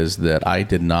 is that I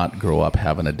did not grow up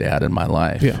having a dad in my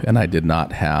life, and I did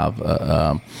not have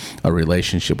a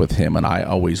relationship with him, and I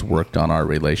always worked on our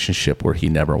relationship where he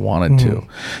never wanted to,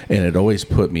 and it always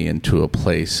put me into a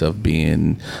place of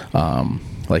being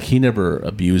like he never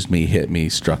abused me, hit me,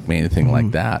 struck me, anything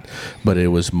like that. But it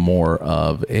was more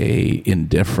of a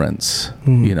indifference,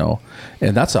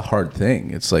 and that's a hard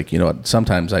thing. It's like,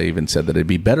 sometimes I even said that it'd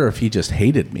be better if he just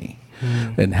hated me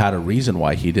and had a reason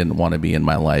why he didn't want to be in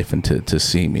my life and to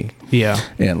see me.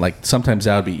 And like sometimes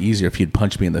that would be easier if he'd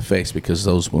punch me in the face because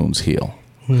those wounds heal.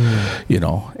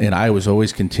 And I was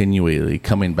always continually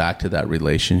coming back to that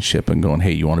relationship and going,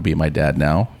 hey, you want to be my dad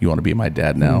now? You want to be my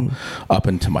dad now? Up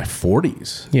into my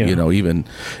 40s, even.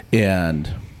 And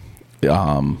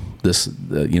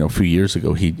a few years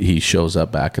ago, he shows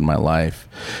up back in my life,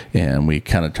 and we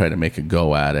kind of try to make a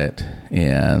go at it.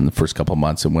 And the first couple of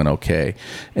months, it went okay.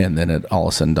 And then it all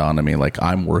of a sudden dawned on me, like,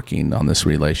 I'm working on this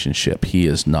relationship. He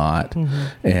is not.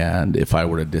 And if I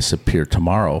were to disappear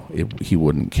tomorrow, he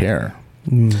wouldn't care.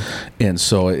 And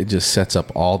so it just sets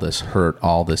up all this hurt,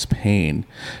 all this pain.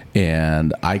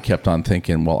 And I kept on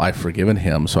thinking, well, I've forgiven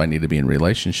him, so I need to be in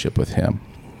relationship with him.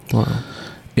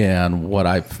 And what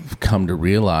I've come to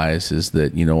realize is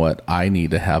that, I need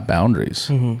to have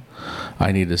boundaries.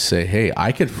 I need to say, hey,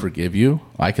 I could forgive you,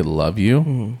 I could love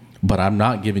you, but I'm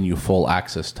not giving you full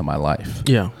access to my life.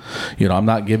 I'm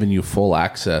not giving you full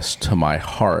access to my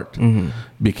heart,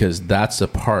 because that's the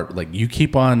part, like you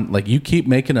keep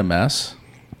making a mess.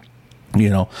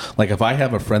 Like if I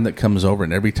have a friend that comes over,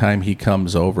 and every time he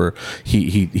comes over,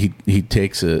 he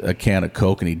takes a can of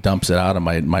Coke and he dumps it out on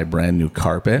my brand new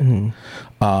carpet.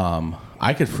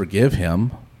 I could forgive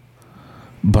him,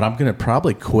 but I'm going to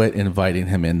probably quit inviting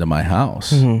him into my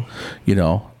house,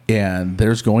 and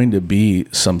there's going to be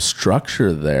some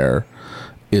structure there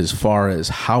as far as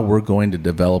how we're going to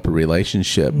develop a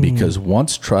relationship, because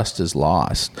once trust is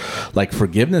lost, like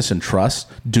forgiveness and trust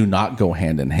do not go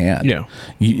hand in hand.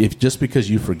 If just because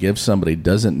you forgive somebody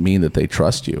doesn't mean that they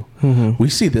trust you. We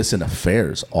see this in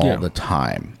affairs all the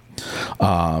time.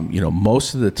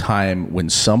 Most of the time when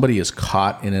somebody is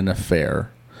caught in an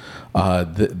affair,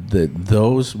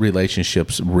 those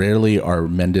relationships rarely are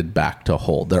mended back to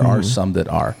whole. There are some that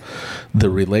are. The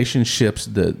relationships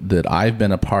that I've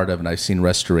been a part of and I've seen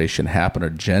restoration happen are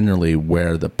generally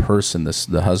where the person,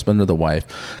 the husband or the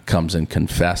wife, comes and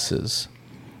confesses,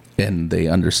 and they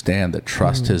understand that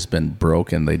trust has been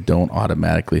broken. They don't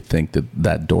automatically think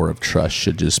that door of trust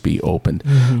should just be opened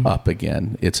up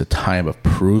again. It's a time of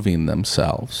proving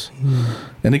themselves.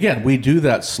 And again, we do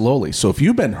that slowly. So if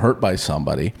you've been hurt by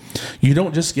somebody, you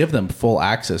don't just give them full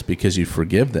access because you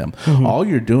forgive them. All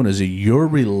you're doing is you're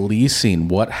releasing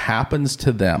what happens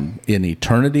to them in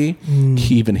eternity,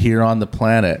 even here on the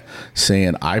planet,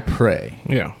 saying, I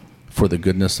pray for the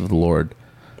goodness of the Lord,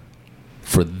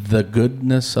 for the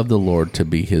goodness of the Lord to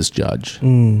be his judge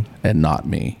and not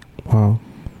me. Wow.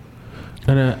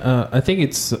 And I think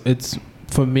it's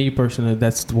for me personally,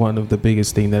 that's one of the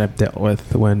biggest things that I've dealt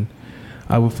with, when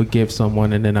I would forgive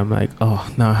someone and then I'm like,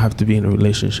 oh, now I have to be in a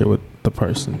relationship with the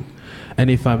person. And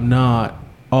if I'm not,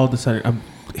 all of a sudden I'm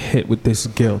hit with this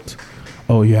guilt.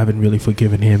 Oh, you haven't really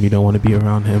forgiven him. You don't want to be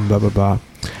around him, blah, blah, blah.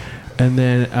 And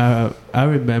then I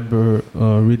remember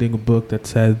reading a book that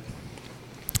said,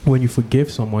 when you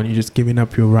forgive someone, you're just giving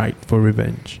up your right for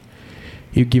revenge.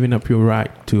 You're giving up your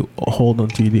right to hold on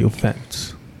to the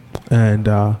offense. And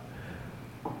I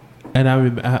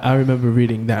remember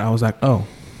reading that. I was like, oh,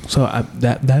 so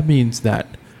that means that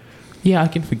yeah, I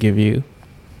can forgive you.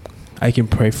 I can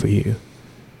pray for you.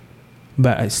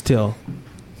 But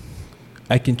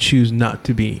I can choose not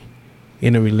to be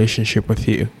in a relationship with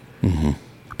you. Mm-hmm.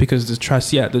 Because the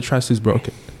trust is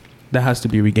broken. That has to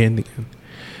be regained again.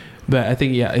 But I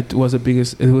think, it was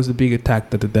the big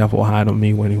attack that the devil had on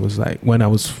me when I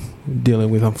was dealing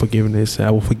with unforgiveness.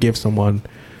 I will forgive someone,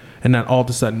 and then all of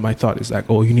a sudden my thought is like,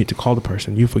 oh, you need to call the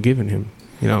person. You've forgiven him.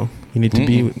 You need to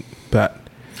be that.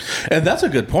 And that's a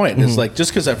good point. It's like,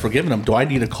 just because I've forgiven them, do I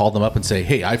need to call them up and say,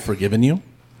 hey, I've forgiven you?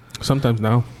 Sometimes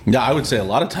no. Yeah, I would say a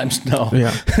lot of times no.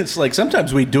 Yeah. It's like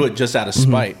sometimes we do it just out of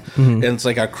spite. And it's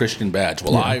like our Christian badge.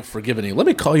 Well, I've forgiven you. Let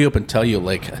me call you up and tell you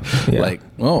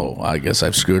oh, I guess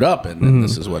I've screwed up and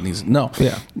this is what needs. No.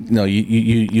 Yeah. No,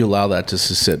 you allow that to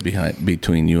sit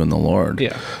between you and the Lord.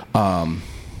 Yeah.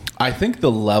 I think the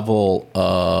level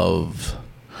of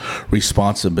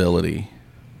responsibility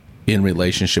in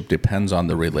relationship depends on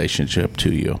the relationship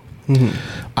to you.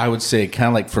 I would say kind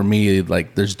of like for me,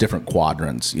 like there's different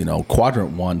quadrants.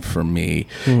 Quadrant 1 for me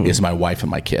is my wife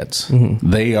and my kids.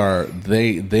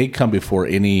 They come before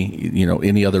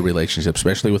any other relationship,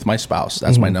 especially with my spouse.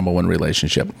 That's my number one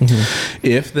relationship.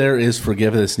 If there is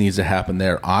forgiveness needs to happen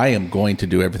there, I am going to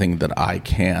do everything that I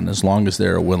can as long as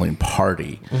they're a willing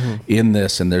party in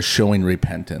this and they're showing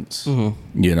repentance. I'm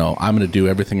going to do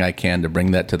everything I can to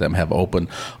bring that to them, have open,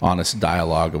 honest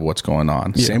dialogue of what's going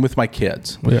on. Yeah. Same with my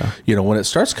kids. Yeah. When it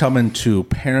starts coming to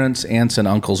parents, aunts and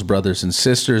uncles, brothers and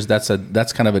sisters, that's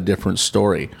kind of a different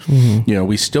story.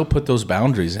 We still put those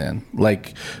boundaries in.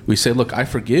 Like we say, look, I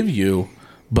forgive you,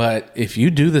 but if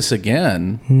you do this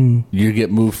again, you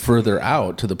get moved further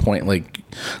out to the point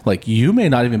like you may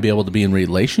not even be able to be in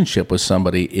relationship with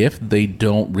somebody if they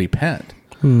don't repent.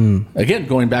 Again,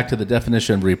 going back to the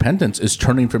definition of repentance is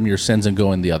turning from your sins and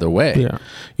going the other way. Yeah.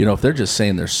 If they're just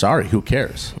saying they're sorry, who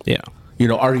cares? Yeah.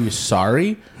 Are you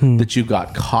sorry that you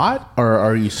got caught, or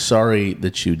are you sorry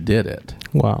that you did it?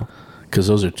 Wow. Because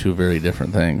those are two very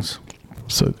different things.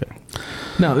 So good.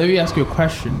 Now, let me ask you a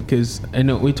question, because I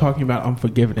know we're talking about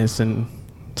unforgiveness, and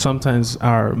sometimes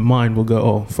our mind will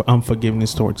go, for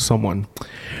unforgiveness towards someone.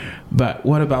 But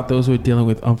what about those who are dealing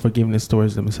with unforgiveness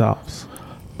towards themselves?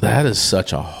 That is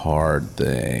such a hard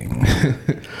thing.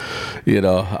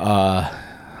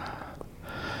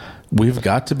 We've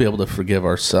got to be able to forgive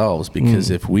ourselves, because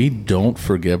if we don't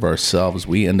forgive ourselves,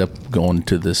 we end up going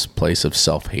to this place of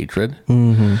self-hatred,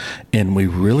 and we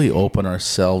really open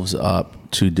ourselves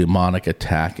up to demonic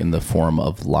attack in the form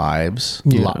of lies,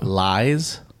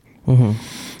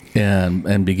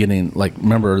 and beginning, like,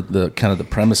 remember the kind of the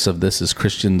premise of this is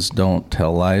Christians don't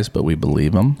tell lies, but we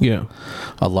believe them. Yeah.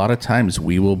 A lot of times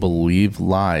we will believe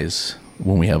lies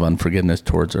when we have unforgiveness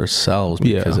towards ourselves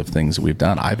because of things we've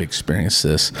done. I've experienced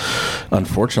this,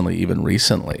 unfortunately, even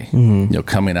recently,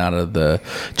 coming out of the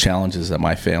challenges that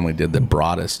my family did that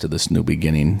brought us to this new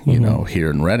beginning, here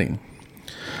in Redding.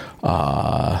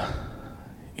 I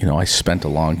spent a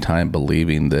long time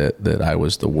believing that I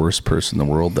was the worst person in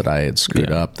the world, that I had screwed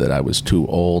up, that I was too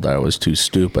old, I was too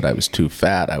stupid, I was too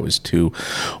fat, I was too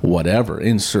whatever,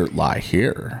 insert lie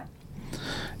here.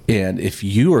 And if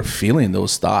you are feeling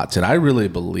those thoughts, and I really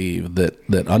believe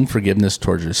that unforgiveness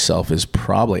towards yourself is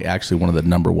probably actually one of the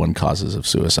number one causes of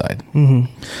suicide.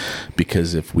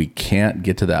 Because if we can't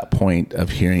get to that point of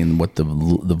hearing what the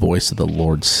voice of the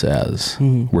Lord says,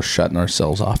 we're shutting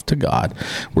ourselves off to God.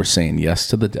 We're saying yes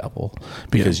to the devil,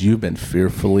 because you've been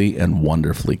fearfully and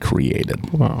wonderfully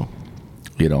created. Wow.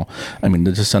 To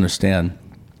just understand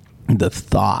the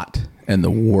thought and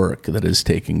the work that is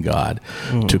taking God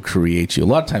to create you. A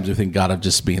lot of times we think God of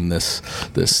just being this,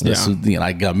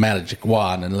 I got a magic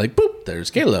wand and like, boop, there's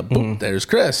Caleb, boop, there's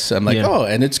Kris. I'm like, oh,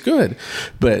 and it's good.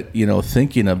 But,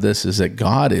 thinking of this is that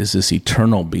God is this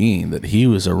eternal being, that he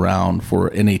was around for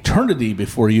an eternity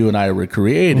before you and I were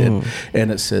created.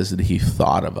 And it says that he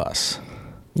thought of us.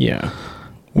 Yeah.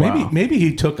 Maybe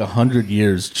he took 100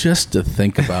 years just to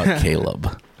think about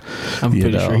Caleb. I'm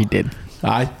pretty sure he did.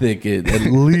 I think at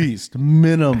least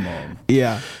minimum.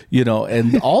 Yeah.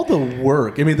 And all the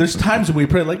work. There's times when we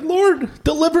pray like, Lord,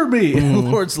 deliver me. And the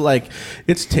Lord's like,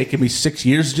 it's taken me 6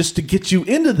 years just to get you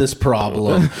into this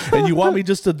problem. And you want me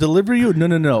just to deliver you?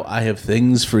 No. I have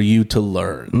things for you to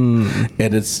learn.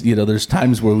 And it's, there's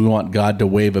times where we want God to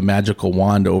wave a magical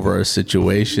wand over our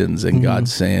situations. And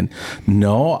God's saying,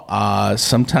 no,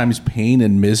 sometimes pain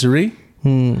and misery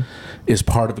is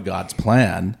part of God's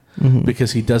plan.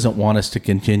 Because he doesn't want us to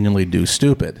continually do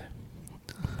stupid.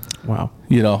 Wow.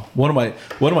 One of my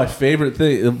favorite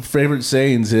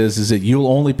sayings is that you'll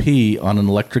only pee on an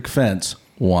electric fence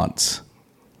once.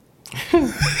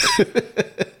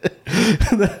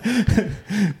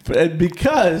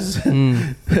 Because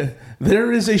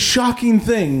there is a shocking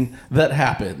thing that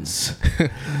happens.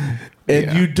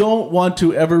 And you don't want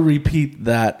to ever repeat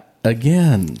that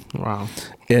again. Wow.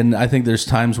 And I think there's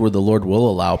times where the Lord will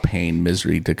allow pain,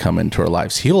 misery to come into our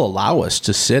lives. He'll allow us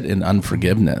to sit in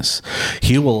unforgiveness.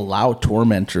 He will allow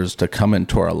tormentors to come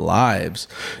into our lives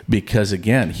because,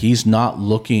 again, he's not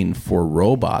looking for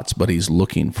robots, but he's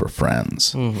looking for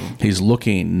friends. Mm-hmm. He's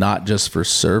looking not just for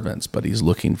servants, but he's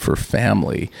looking for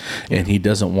family. And he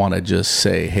doesn't want to just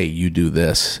say, hey, you do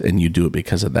this and you do it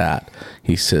because of that.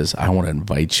 He says, I want to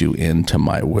invite you into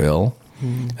my will.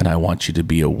 And I want you to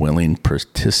be a willing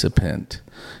participant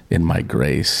in my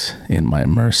grace, in my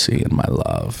mercy, in my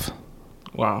love.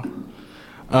 Wow.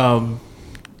 On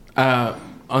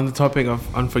the topic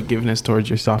of unforgiveness towards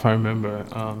yourself, I remember,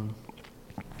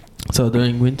 so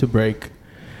during winter break,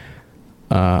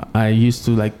 I used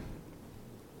to like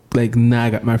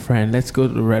nag at my friend, let's go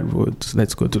to the redwoods.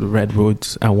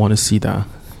 I want to see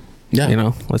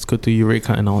let's go to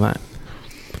Eureka and all that.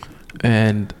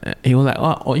 And he was like,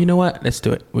 oh, you know what? Let's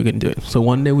do it. We're going to do it. So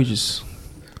one day we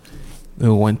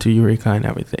went to Eureka and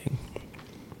everything.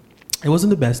 It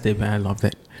wasn't the best day, but I loved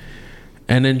it.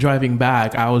 And then driving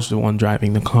back, I was the one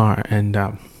driving the car. And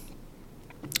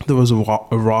there was a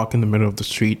rock in the middle of the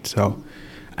street. So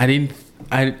I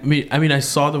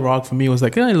saw the rock. For me, it was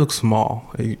like, it looks small.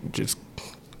 I just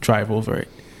drive over it.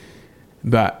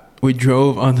 But I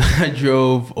drove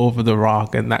over the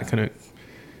rock, and that kind of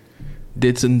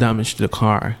did some damage to the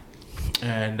car.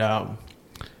 And I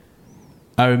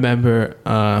remember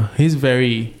my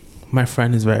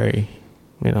friend is very,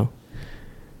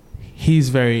 he's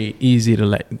very easy to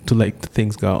let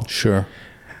things go. Sure.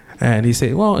 And he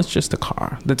said, well, it's just a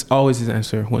car. That's always his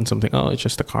answer when something, it's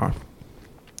just a car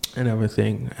and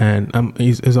everything. And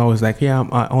he's always like,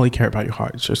 I only care about your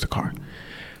heart. It's just a car.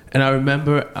 And I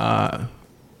remember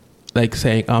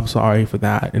saying, I'm sorry for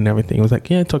that and everything. It was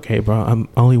like, it's okay, bro. I'm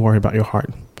only worried about your heart.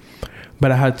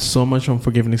 But I had so much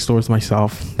unforgiveness towards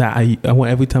myself that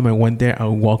every time I went there, I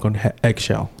would walk on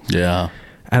eggshell. Yeah.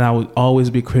 And I would always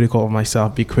be critical of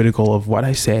myself, be critical of what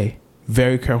I say.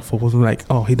 Very careful. It wasn't like,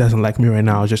 he doesn't like me right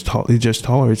now. He just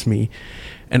tolerates me.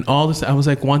 And all this, I was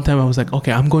like, one time I was like,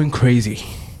 okay, I'm going crazy.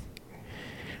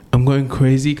 I'm going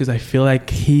crazy because I feel like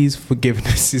his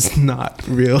forgiveness is not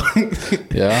real.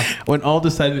 Yeah. When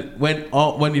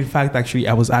in fact, actually,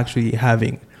 I was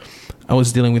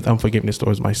dealing with unforgiveness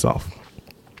towards myself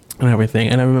and everything.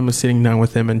 And I remember sitting down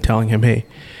with him and telling him, hey,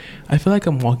 I feel like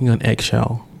I'm walking on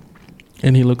eggshell.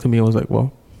 And he looked at me and was like,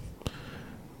 well,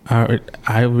 I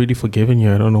already forgiven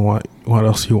you. I don't know what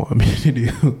else you want me to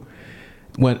do.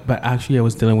 But actually, I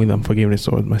was dealing with unforgiveness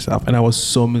towards myself. And I was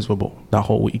so miserable that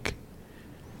whole week.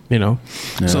 Yeah.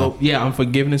 So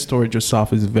unforgiveness towards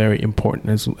yourself is very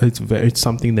important. It's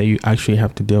something that you actually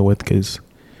have to deal with because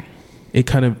it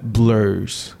kind of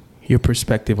blurs your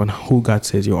perspective on who God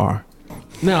says you are.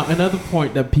 Now, another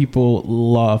point that people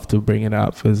love to bring it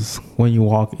up is when you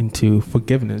walk into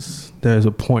forgiveness, there's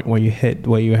a point where you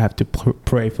have to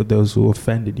pray for those who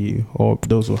offended you or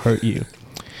those who hurt you,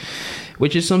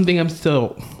 which is something I'm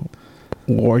still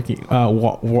working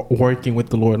with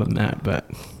the Lord on that, but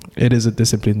it is a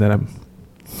discipline that I'm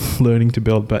learning to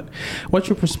build. But what's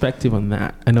your perspective on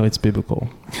that? I know it's biblical.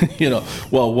 Romans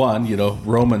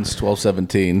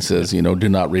 12:17 says, do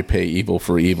not repay evil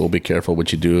for evil. Be careful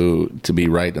what you do to be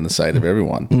right in the sight of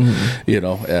everyone.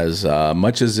 Mm-hmm. As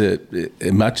much as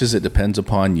it depends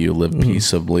upon you, live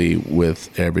peaceably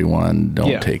with everyone.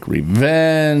 Don't take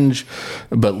revenge,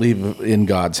 but leave in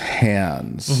God's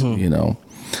hands. Mm-hmm.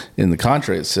 In the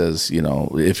contrary, it says,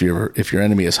 if your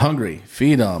enemy is hungry,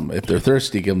 feed them. If they're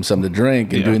thirsty, give them something to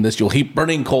drink. And doing this, you'll heap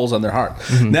burning coals on their heart.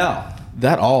 Mm-hmm. Now,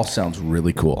 that all sounds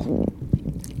really cool.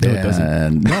 No, it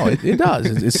doesn't. No, it does.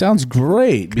 It sounds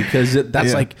great because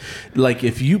that's like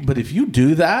if you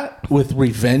do that with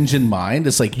revenge in mind,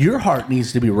 it's like your heart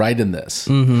needs to be right in this.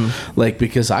 Mm-hmm.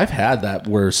 Because I've had that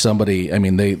where somebody,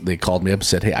 they called me up and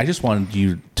said, hey, I just wanted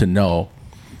you to know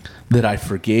that I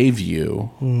forgave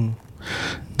you. Mm.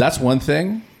 That's one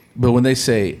thing, but when they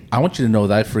say, I want you to know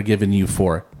that I've forgiven you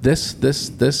for this, and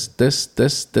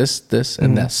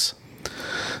this,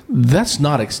 that's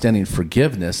not extending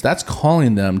forgiveness. That's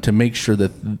calling them to make sure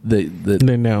that they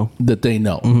know.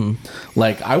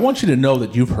 Mm-hmm. I want you to know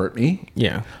that you've hurt me.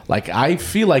 Yeah. I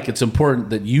feel like it's important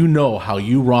that you know how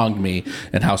you wronged me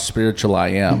and how spiritual I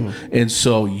am. Mm-hmm. And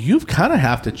so you kind of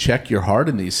have to check your heart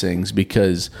in these things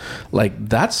because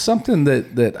that's something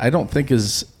that I don't think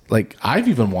is... I've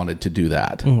even wanted to do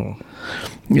that.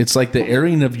 Mm-hmm. It's like the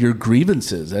airing of your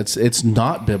grievances. It's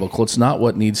not biblical. It's not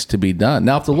what needs to be done.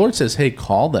 Now, if the Lord says, hey,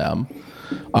 call them,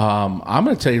 I'm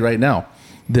going to tell you right now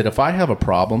that if I have a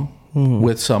problem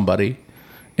with somebody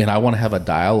and I want to have a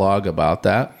dialogue about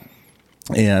that,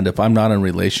 and if I'm not in a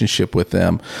relationship with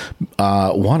them,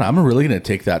 I'm really going to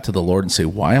take that to the Lord and say,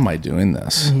 why am I doing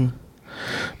this?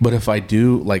 But if I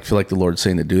do feel like the Lord's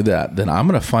saying to do that, then I'm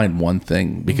going to find one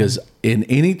thing, because in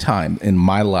any time in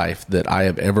my life that I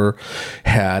have ever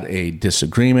had a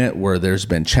disagreement where there's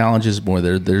been challenges,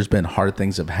 where there's been hard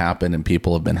things have happened and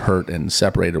people have been hurt and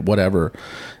separated, whatever,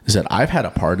 is that I've had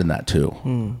a part in that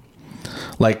too.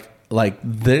 Like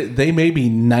they may be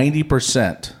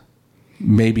 90%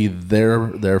 maybe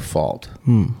their fault,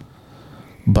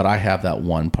 but I have that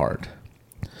one part.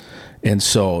 And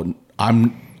so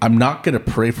I'm not going to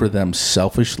pray for them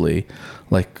selfishly,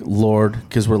 like, Lord,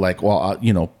 because we're like, well,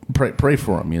 pray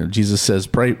for them. Jesus says,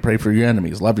 pray for your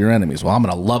enemies, love your enemies. Well, I'm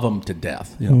going to love them to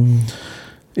death.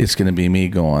 It's going to be me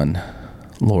going,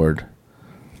 Lord,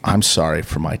 I'm sorry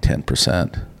for my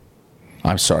 10%.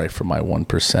 I'm sorry for my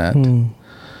 1%.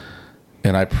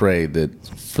 And I pray that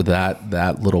for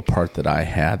that little part that I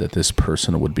had, that this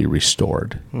person would be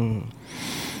restored.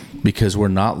 Because we're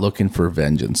not looking for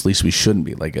vengeance. At least we shouldn't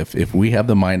be. Like, if we have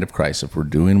the mind of Christ, if we're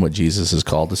doing what Jesus has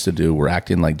called us to do, we're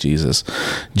acting like Jesus.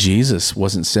 Jesus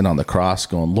wasn't sitting on the cross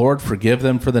going, Lord, forgive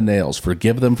them for the nails,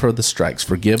 forgive them for the strikes,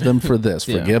 forgive them for this,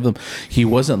 forgive them. He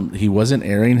wasn't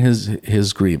airing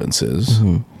his grievances.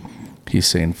 He's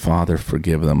saying, Father,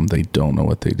 forgive them. They don't know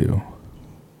what they do.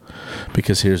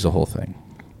 Because here's the whole thing.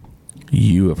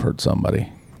 You have hurt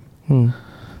somebody.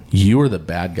 You are the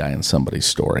bad guy in somebody's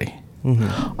story.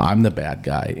 I'm the bad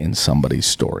guy in somebody's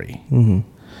story. And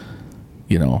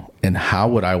how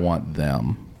would I want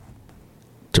them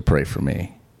to pray for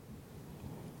me?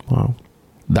 Wow.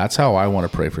 That's how I want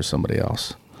to pray for somebody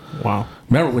else. Wow.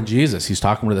 Remember when he's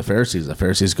talking to the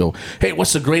Pharisees go, hey,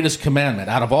 what's the greatest commandment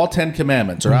out of all 10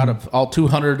 commandments, or out of all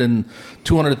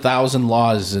 200,000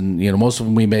 laws, and most of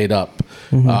them we made up?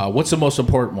 What's the most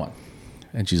important one?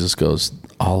 And Jesus goes,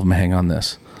 all of them hang on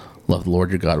this. Love the Lord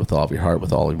your God with all of your heart,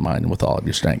 with all of your mind, and with all of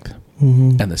your strength.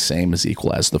 And the same is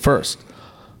equal as the first.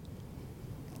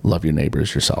 Love your neighbor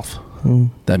as yourself.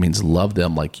 That means love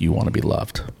them like you want to be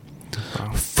loved.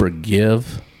 Wow.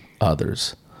 Forgive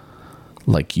others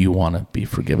like you want to be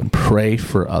forgiven. Pray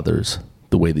for others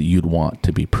the way that you'd want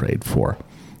to be prayed for.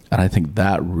 And I think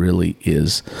that really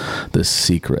is the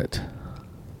secret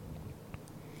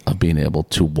of being able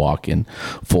to walk in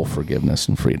full forgiveness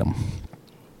and freedom.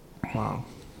 Wow.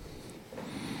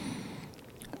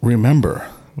 Remember,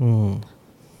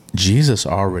 Jesus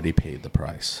already paid the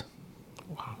price.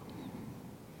 Wow.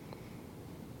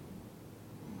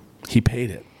 He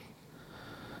paid it.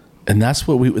 And that's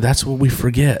what we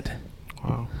forget.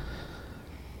 Wow.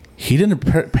 He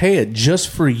didn't pay it just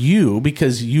for you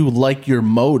because you like your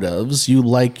motives, you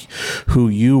like who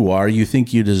you are, you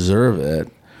think you deserve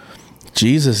it.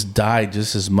 Jesus died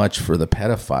just as much for the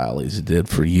pedophile as he did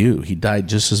for you. He died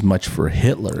just as much for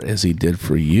Hitler as he did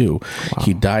for you. Wow.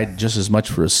 He died just as much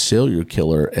for a serial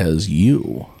killer as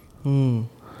you. And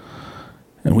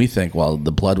we think, well,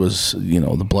 the blood was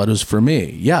for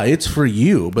me. Yeah, it's for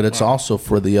you, but it's also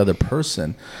for the other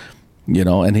person.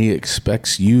 And he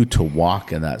expects you to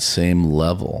walk in that same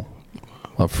level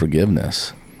of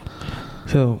forgiveness.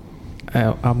 So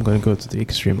I'm going to go to the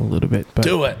extreme a little bit. But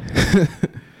do it.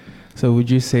 So would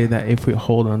you say that if we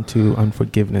hold on to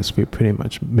unforgiveness, we're pretty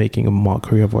much making a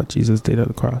mockery of what Jesus did at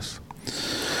the cross?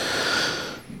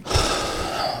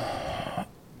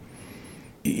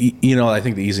 I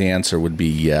think the easy answer would be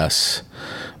yes.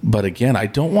 But again, I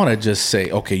don't want to just say,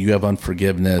 okay, you have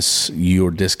unforgiveness, you're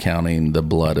discounting the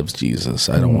blood of Jesus.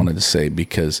 I don't want to say,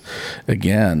 because,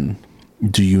 again,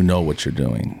 do you know what you're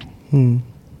doing?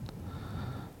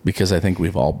 Because I think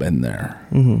we've all been there.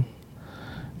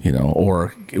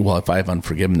 Or, well, if I have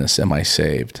unforgiveness, am I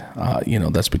saved?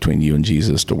 That's between you and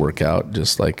Jesus to work out,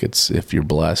 just like it's if you're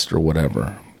blessed or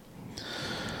whatever.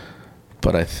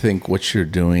 But I think what you're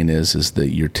doing is that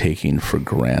you're taking for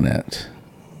granted.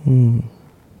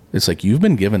 It's like you've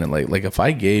been given it. Like if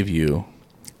I gave you,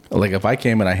 if I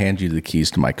came and I hand you the keys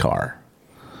to my car,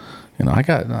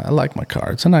 I like my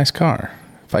car. It's a nice car.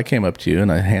 If I came up to you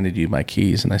and I handed you my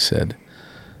keys and I said,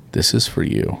 this is for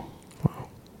you.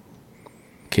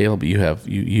 Caleb, you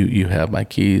have my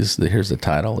keys. Here's the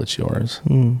title. It's yours.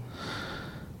 And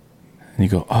you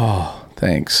go, oh,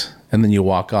 thanks. And then you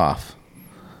walk off.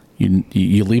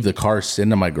 You leave the car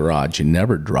sitting in my garage. You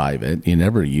never drive it. You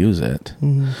never use it.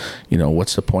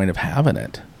 What's the point of having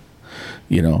it?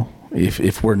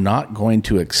 If we're not going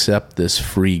to accept this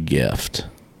free gift,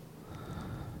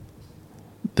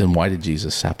 then why did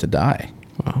Jesus have to die?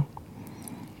 Wow.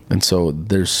 And so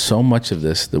there's so much of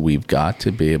this that we've got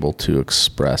to be able to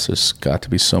express. There's got to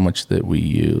be so much that we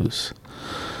use.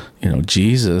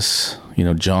 Jesus,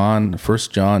 John 1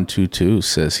 John 2:2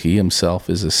 says he himself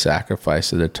is a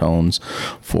sacrifice that atones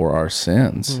for our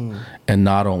sins. And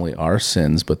not only our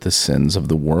sins, but the sins of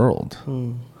the world.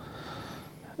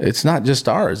 It's not just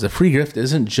ours. The free gift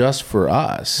isn't just for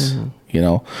us.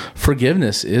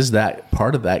 Forgiveness is that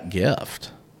part of that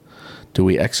gift. Do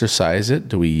we exercise it?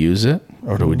 Do we use it?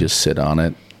 Or do we just sit on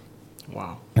it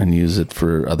and use it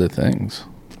for other things?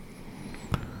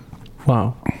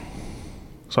 Wow.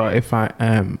 So if I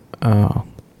am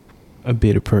a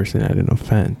bitter person at an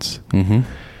offense,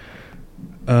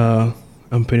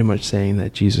 I'm pretty much saying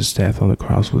that Jesus' death on the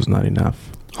cross was not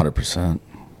enough. 100%.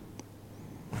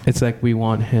 It's like we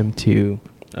want him to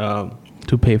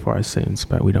pay for our sins,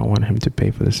 but we don't want him to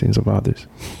pay for the sins of others.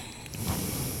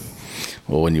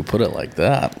 Well, when you put it like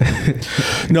that,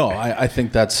 no, I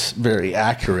think that's very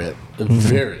accurate. A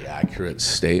very accurate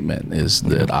statement is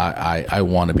that I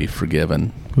want to be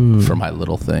forgiven for my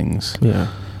little things. Yeah,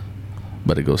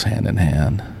 but it goes hand in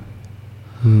hand.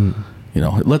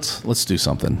 Let's do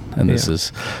something, and this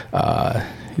is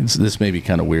this may be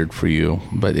kind of weird for you,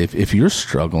 but if you're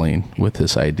struggling with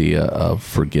this idea of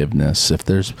forgiveness, if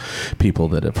there's people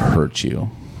that have hurt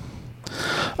you,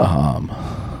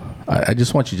 I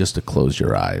just want you just to close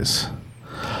your eyes.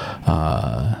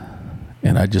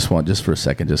 And I just want, just for a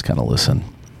second, just kind of listen.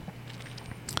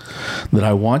 That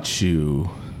I want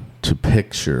you to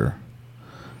picture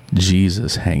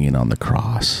Jesus hanging on the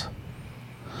cross.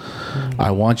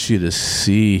 I want you to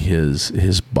see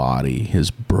his body,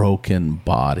 his broken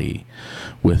body,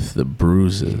 with the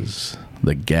bruises,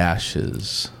 the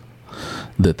gashes,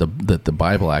 that the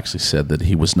Bible actually said that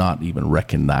he was not even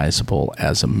recognizable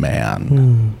as a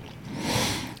man.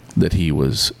 That he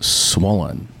was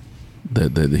swollen,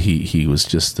 that he was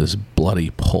just this bloody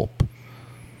pulp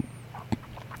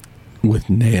with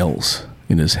nails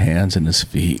in his hands and his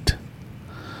feet,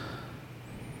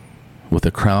 with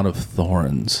a crown of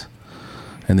thorns.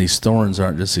 And these thorns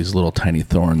aren't just these little tiny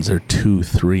thorns, they're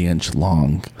 2-3 inch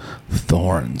long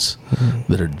thorns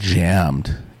that are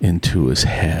jammed into his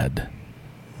head.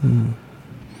 And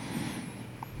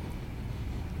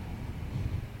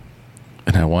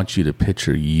I want you to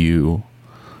picture you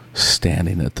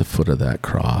standing at the foot of that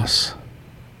cross.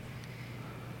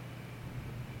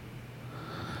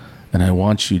 And I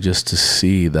want you just to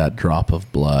see that drop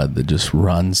of blood that just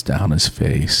runs down his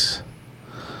face,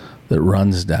 that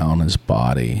runs down his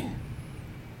body,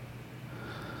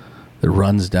 that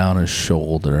runs down his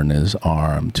shoulder and his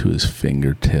arm to his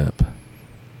fingertip.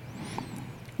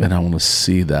 And I want to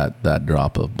see that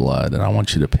drop of blood, and I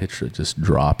want you to picture it just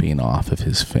dropping off of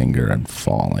his finger and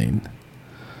falling.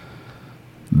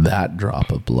 That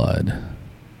drop of blood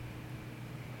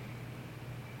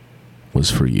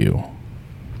was for you.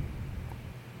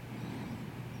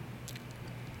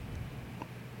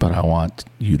 But I want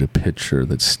you to picture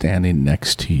that standing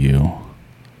next to you,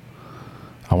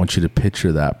 I want you to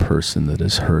picture that person that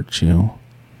has hurt you,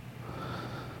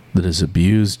 that has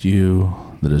abused you,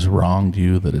 that has wronged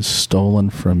you, that has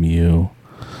stolen from you,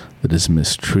 that has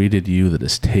mistreated you, that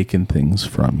has taken things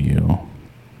from you.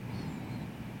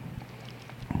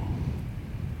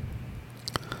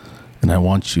 And I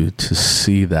want you to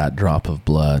see that drop of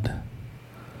blood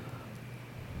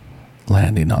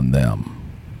landing on them.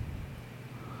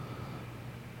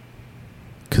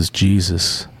 Because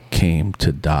Jesus came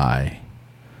to die,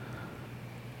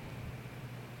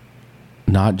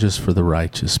 not just for the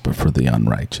righteous, but for the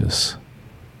unrighteous.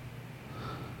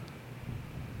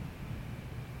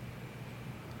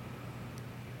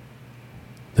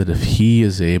 That if he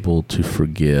is able to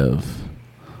forgive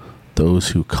those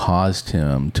who caused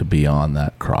him to be on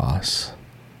that cross,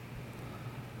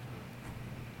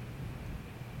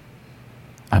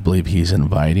 I believe he's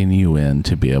inviting you in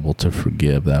to be able to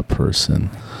forgive that person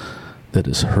that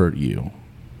has hurt you.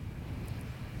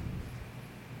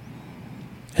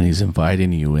 And he's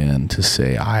inviting you in to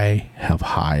say, I have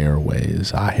higher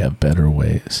ways. I have better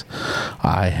ways.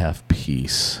 I have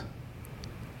peace.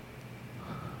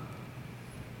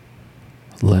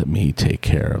 Let me take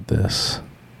care of this.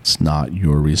 It's not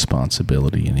your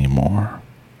responsibility anymore.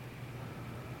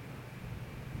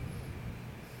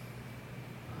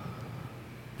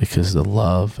 Because the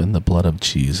love and the blood of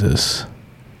Jesus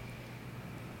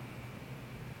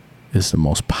is the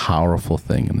most powerful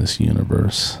thing in this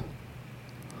universe.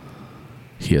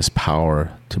 He has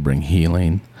power to bring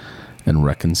healing and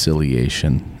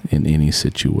reconciliation in any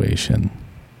situation.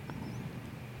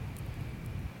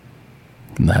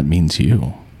 And that means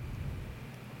you.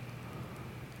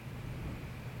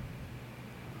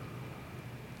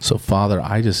 So, Father,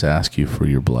 I just ask you for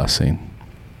your blessing.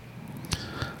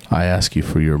 I ask you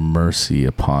for your mercy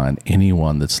upon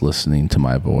anyone that's listening to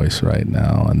my voice right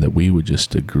now, and that we would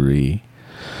just agree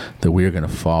that we are going to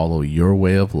follow your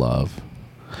way of love,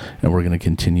 and we're going to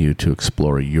continue to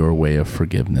explore your way of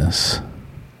forgiveness.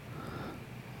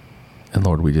 And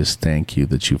Lord, we just thank you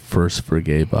that you first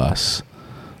forgave us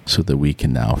so that we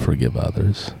can now forgive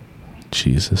others. In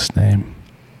Jesus' name.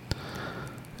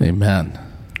 Amen.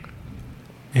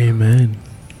 Amen.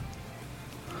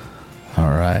 All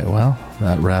right, well,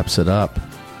 that wraps it up.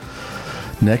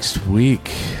 Next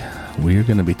week, we're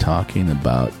going to be talking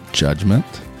about judgment,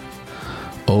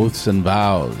 oaths, and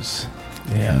vows,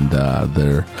 and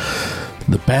the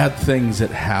bad things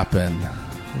that happen.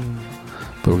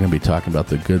 But we're going to be talking about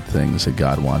the good things that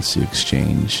God wants to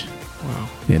exchange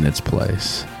in its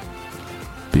place.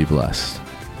 Be blessed.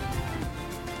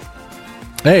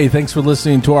 Hey, thanks for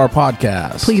listening to our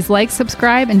podcast. Please like,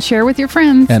 subscribe, and share with your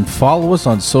friends. And follow us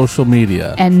on social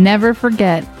media. And never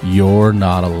forget, you're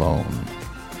not alone.